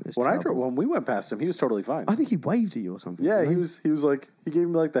 When we went past him, he was totally fine. I think he waved at you or something. Yeah, he was like, he gave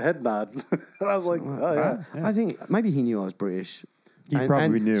me the head nod. And I was like, oh, yeah. I think maybe he knew I was British. He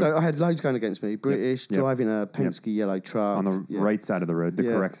probably knew. So I had loads going against me. British, driving a Penske yellow truck. On the right side of the road, the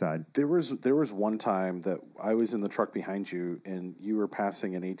correct side. There was one time that I was in the truck behind you and you were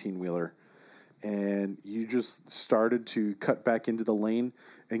passing an 18-wheeler and you just started to cut back into the lane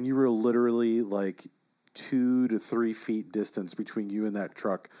and you were literally 2 to 3 feet distance between you and that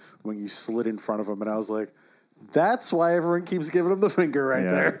truck when you slid in front of him. And I was like, that's why everyone keeps giving him the finger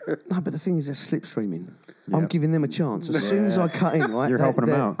there. No, but the thing is, they're slipstreaming. I'm giving them a chance. As soon as I cut in, right? You're helping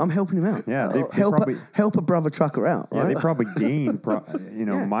them out. I'm helping him out. Yeah, they help a brother trucker out, right? Yeah, they probably gained,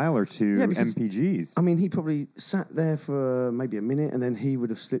 a mile or two MPGs. I mean, he probably sat there for maybe a minute and then he would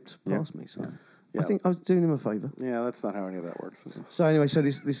have slipped past me. So I think I was doing him a favour. Yeah, that's not how any of that works. So anyway,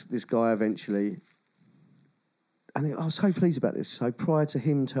 this guy eventually... And I was so pleased about this. So prior to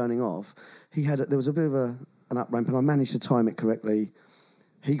him turning off, there was a bit of an up ramp, and I managed to time it correctly.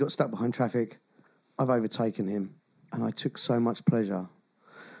 He got stuck behind traffic. I've overtaken him, and I took so much pleasure.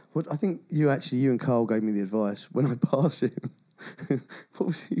 I think you and Carl gave me the advice when I passed him. What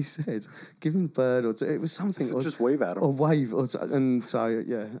was it you said? Give him the bird, it was something. Just wave at him. Or wave, and so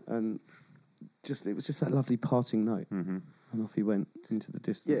and it was just that lovely parting note. Mm-hmm. And off he went into the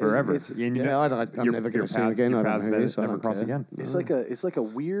distance forever. I'm never going to see him again. I don't know who he is. I don't cross care. again. It's like a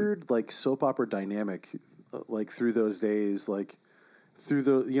weird soap opera dynamic, through those days, through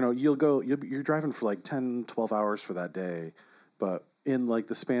the you're driving for 10, 12 hours for that day, but in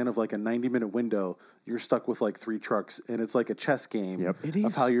the span of a 90-minute window, you're stuck with 3 trucks, and it's like a chess game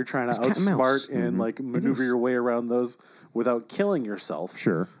of how you're trying to outsmart and maneuver your way around those without killing yourself.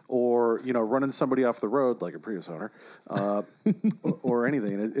 Sure. Or running somebody off the road like a Prius owner, or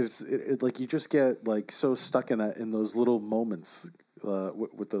anything. It's you just get so stuck in those little moments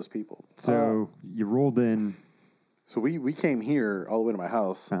with those people. So you rolled in. So we came here all the way to my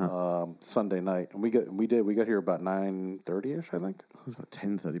house Sunday night, and we got here about 9:30ish, I think. It was about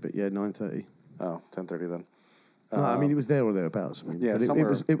 10:30, but 9:30. Oh, 10:30 then. No, I mean it was there or thereabouts. I mean, yeah,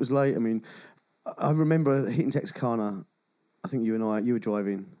 but it was late. I mean, I remember hitting Texarkana. I think you were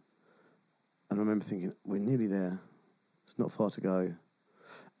driving, and I remember thinking we're nearly there. It's not far to go,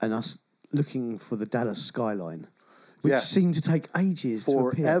 and us looking for the Dallas skyline. Which seemed to take ages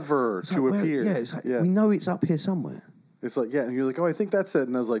forever to appear. Yeah, it's we know it's up here somewhere. It's and you're like, oh, I think that's it.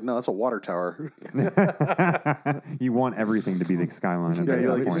 And I was like, no, that's a water tower. You want everything to be the skyline.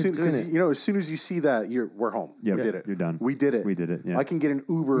 As soon as you see that, we're home. Yep, we did it. You're done. We did it. We did it. Yeah. I can get an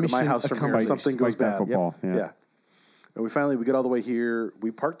Uber to my house from here if something goes bad. Football. Yep. Yeah. And we got all the way here. We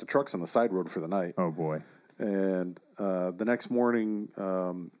parked the trucks on the side road for the night. Oh boy. And the next morning,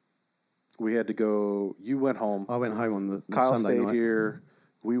 we had to go. You went home. I went home on the Kyle Sunday stayed night. here.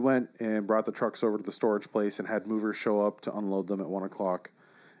 We went and brought the trucks over to the storage place and had movers show up to unload them at 1:00.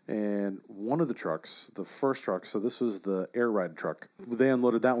 And one of the trucks, the first truck, so this was the air ride truck. They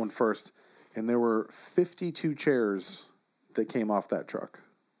unloaded that one first, and there were 52 chairs that came off that truck.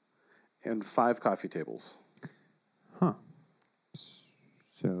 and 5 coffee tables. Huh.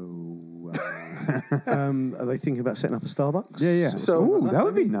 So, Are they thinking about setting up a Starbucks? yeah. So- Ooh, that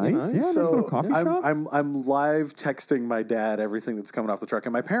would be You know? nice. Yeah, nice little coffee shop. I'm live texting my dad everything that's coming off the truck,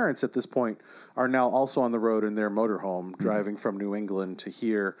 and my parents at this point are now also on the road in their motorhome, driving from New England to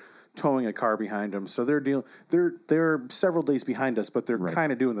here, towing a car behind them. So they're several days behind us, but they're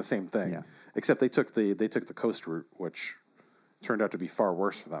kind of doing the same thing. Yeah. Except they took the coast route, which turned out to be far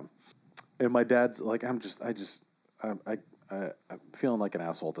worse for them. And my dad's like, I'm feeling like an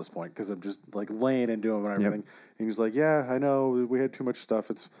asshole at this point because I'm just like laying into him and everything. And he was like, "Yeah, I know we had too much stuff.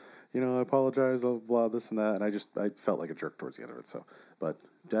 It's, I apologize, blah, blah, this and that." And I felt like a jerk towards the end of it. So, but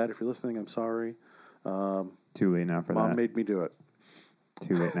Dad, if you're listening, I'm sorry. Too late now for Mom that. made me do it.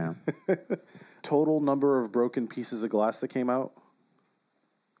 Too late now. Total number of broken pieces of glass that came out,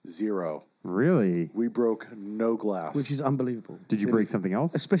 0. Really? We broke no glass. Which is unbelievable. Did you break something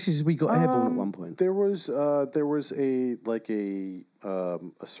else? Especially as we got airborne at one point. There was a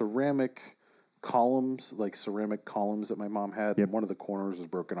ceramic columns, like ceramic columns that my mom had. Yep. One of the corners was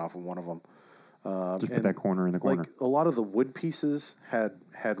broken off of one of them. Just put that corner in the corner. Like a lot of the wood pieces had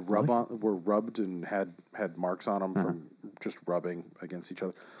were rubbed and had marks on them from just rubbing against each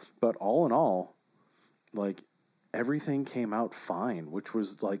other. But all in all, like everything came out fine, which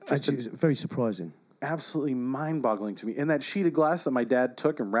was like just Actually, it's very surprising. absolutely mind-boggling to me. And that sheet of glass that my dad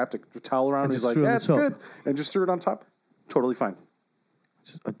took and wrapped a towel around, And he's just like, threw it on "Yeah, the it's top." good," and just threw it on top. Totally fine.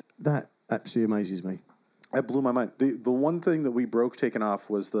 That absolutely amazes me. That blew my mind. The one thing that we broke taken off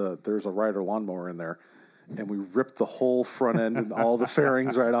was there's a Ryder lawnmower in there, and we ripped the whole front end and all the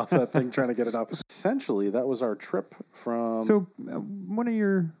fairings right off that thing trying to get it off. Essentially, that was our trip from. So one of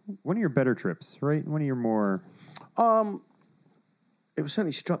your better trips, right? One of your more It was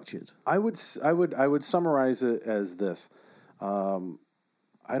certainly structured. I would summarize it as this.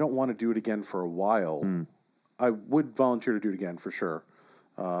 I don't want to do it again for a while. I would volunteer to do it again for sure.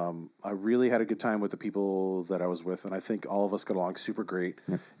 I really had a good time with the people that I was with, and I think all of us got along super great.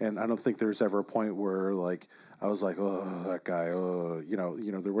 Yep. And I don't think there's ever a point where like I was like, "Oh, that guy,"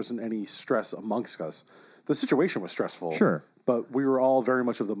 there wasn't any stress amongst us. The situation was stressful, Sure, but we were all very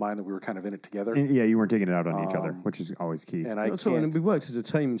much of the mind that we were kind of in it together. and, yeah, you weren't taking it out on each other, which is always key. And I That's all, and can't. we worked as a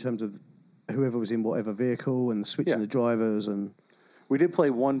team in terms of whoever was in whatever vehicle and switching Yeah. the drivers and. We did play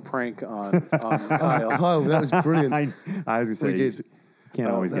one prank on Kyle. Oh, that was brilliant. I was gonna say We did. you can't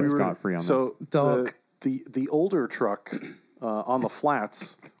always get scot free on So this. Dark. the older truck on the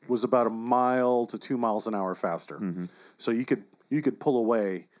flats was about 1 mile to 2 miles an hour faster. So you could pull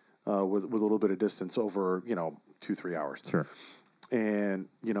away with a little bit of distance over 2-3 hours. Sure. And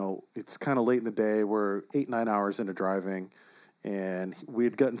it's kind of late in the day. We're 8-9 hours into driving, and we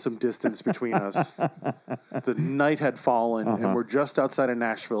had gotten some distance between us. The night had fallen, and we're just outside of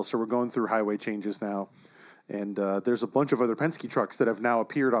Nashville, so we're going through highway changes now. And there's a bunch of other Penske trucks that have now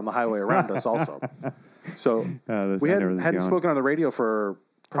appeared on the highway around us also. So we hadn't spoken on the radio for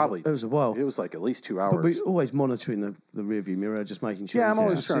probably... It was a while. It was like at least 2 But hours. we're always monitoring the rear view mirror, just making sure. Yeah, I'm we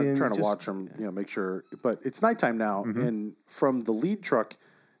always can see him, trying to just- watch them, make sure. But it's nighttime now, and from the lead truck,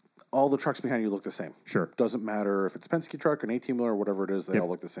 all the trucks behind you look the same. Sure. Doesn't matter if it's a Penske truck, an 18-wheeler, or whatever it is, they all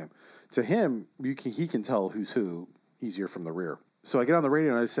look the same. To him, he can tell who's who easier from the rear. So I get on the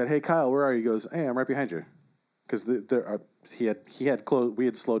radio and I said, "Hey, Kyle, where are you?" He goes, "Hey, I'm right behind you." Because we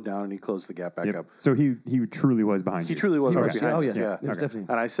had slowed down and he closed the gap back up. So he truly was behind you. He truly was He right was, behind oh, us. yeah. Yeah. It was definitely.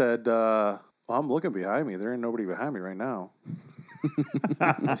 And I said, "Well, I'm looking behind me. There ain't nobody behind me right now."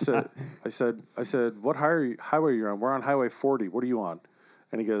 I said, "What highway are you on?" "We're on Highway 40. What are you on?"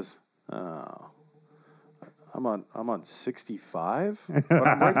 And he goes, "Oh, I'm on 65." He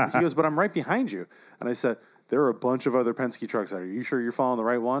goes, "But I'm right behind you." And I said, "There are a bunch of other Penske trucks out here. Are you sure you're following the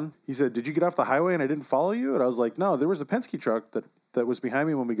right one?" He said, "Did you get off the highway and I didn't follow you?" And I was like, "No, there was a Penske truck that was behind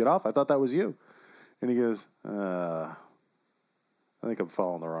me when we got off. I thought that was you." And he goes, "I think I'm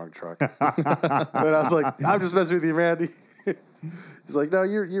following the wrong truck." And I was like, "I'm just messing with you, man." He's like, "No,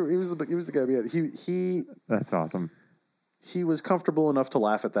 he was the guy behind." He That's awesome. he was comfortable enough to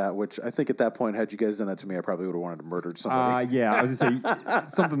laugh at that, which I think at that point, had you guys done that to me, I probably would have wanted to murder somebody. Yeah, I was gonna say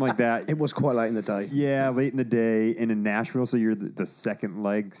something like that. It was quite late in the day. Yeah, late in the day, and in Nashville, so you're the second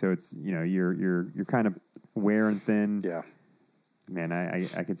leg, so it's you're kind of wearing thin. Yeah. Man,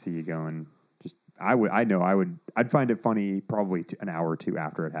 I could see you going. Just I'd find it funny probably an hour or two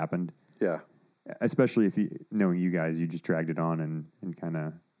after it happened. Yeah. Especially if knowing you guys, you just dragged it on and kind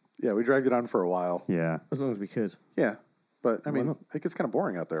of Yeah, we dragged it on for a while. yeah. As long as we could. Yeah. But I Why mean, not? it gets kind of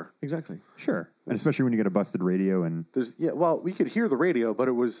boring out there. Exactly. Sure. And especially when you get a busted radio and We could hear the radio, but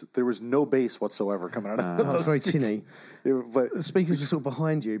there was no bass whatsoever coming out of It was very tinny. But The speakers were sort of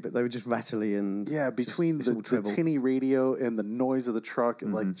behind you, but they were just rattly and between it's all the treble. tinny radio and the noise of the truck,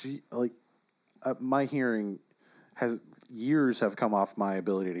 my hearing years have come off my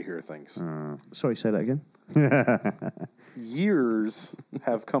ability to hear things. Sorry, say that again. Years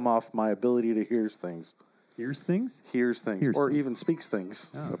have come off my ability to hear things. hears things. Hears things, Hears or things. even speaks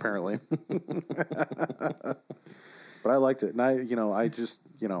things, apparently. But I liked it, and I just,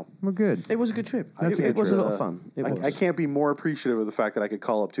 Well, good. It was a good trip. That's a It good was a trip. lot of fun. It was. I can't be more appreciative of the fact that I could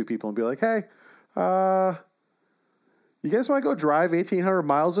call up two people and be like, "Hey, you guys want to go drive 1,800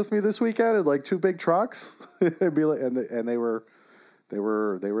 miles with me this weekend in like two big trucks?" And be like, and they were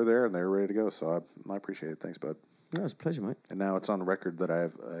there and they were ready to go. So I appreciate it. Thanks, bud. No, it was a pleasure, mate. And now it's on record that I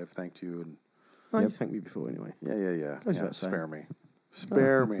have thanked you. And No, you thanked me before anyway. yeah. was about saying.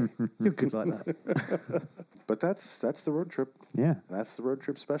 Spare me. You're good like that. But that's the road trip. Yeah. That's the road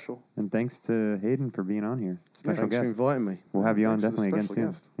trip special. And thanks to Hayden for being on here. Special Thanks for guest. inviting me. We'll have you on Thanks for the definitely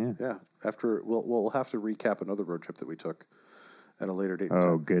again special soon. guest. Yeah. Yeah. After we'll have to recap another road trip that we took at a later date. in Oh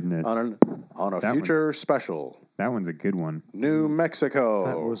time. goodness. on a That future special. That one's a good one. New Mexico.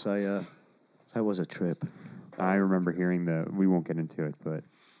 That was a trip. I remember hearing we won't get into it, but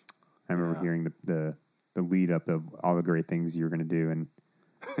I remember hearing the lead up of all the great things you were going to do. And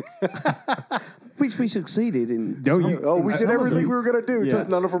Which we succeeded in. No, some- you- Oh, we in did some of everything them. we were going to do. Yeah. Just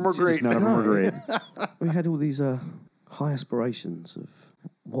none of them were great. none of them were great. We had all these high aspirations of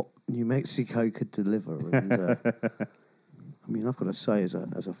what New Mexico could deliver. And, I mean, I've got to say, as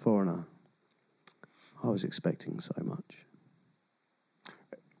a foreigner, I was expecting so much.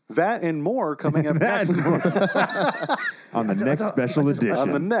 That and more coming up next On the next special edition. on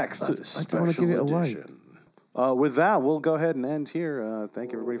the next I don't wanna special give it away. edition. With that, we'll go ahead and end here.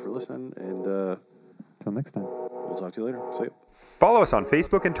 Thank everybody for listening, and Until next time. we'll talk to you later. See you. Follow us on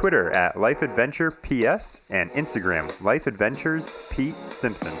Facebook and Twitter at Life Adventure PS and Instagram Life Adventures Pete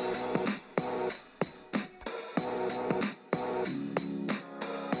Simpson.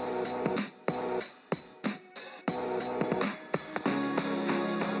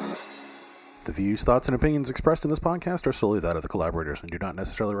 The views, thoughts, and opinions expressed in this podcast are solely that of the collaborators and do not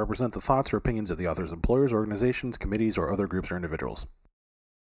necessarily represent the thoughts or opinions of the author's employers, organizations, committees, or other groups or individuals.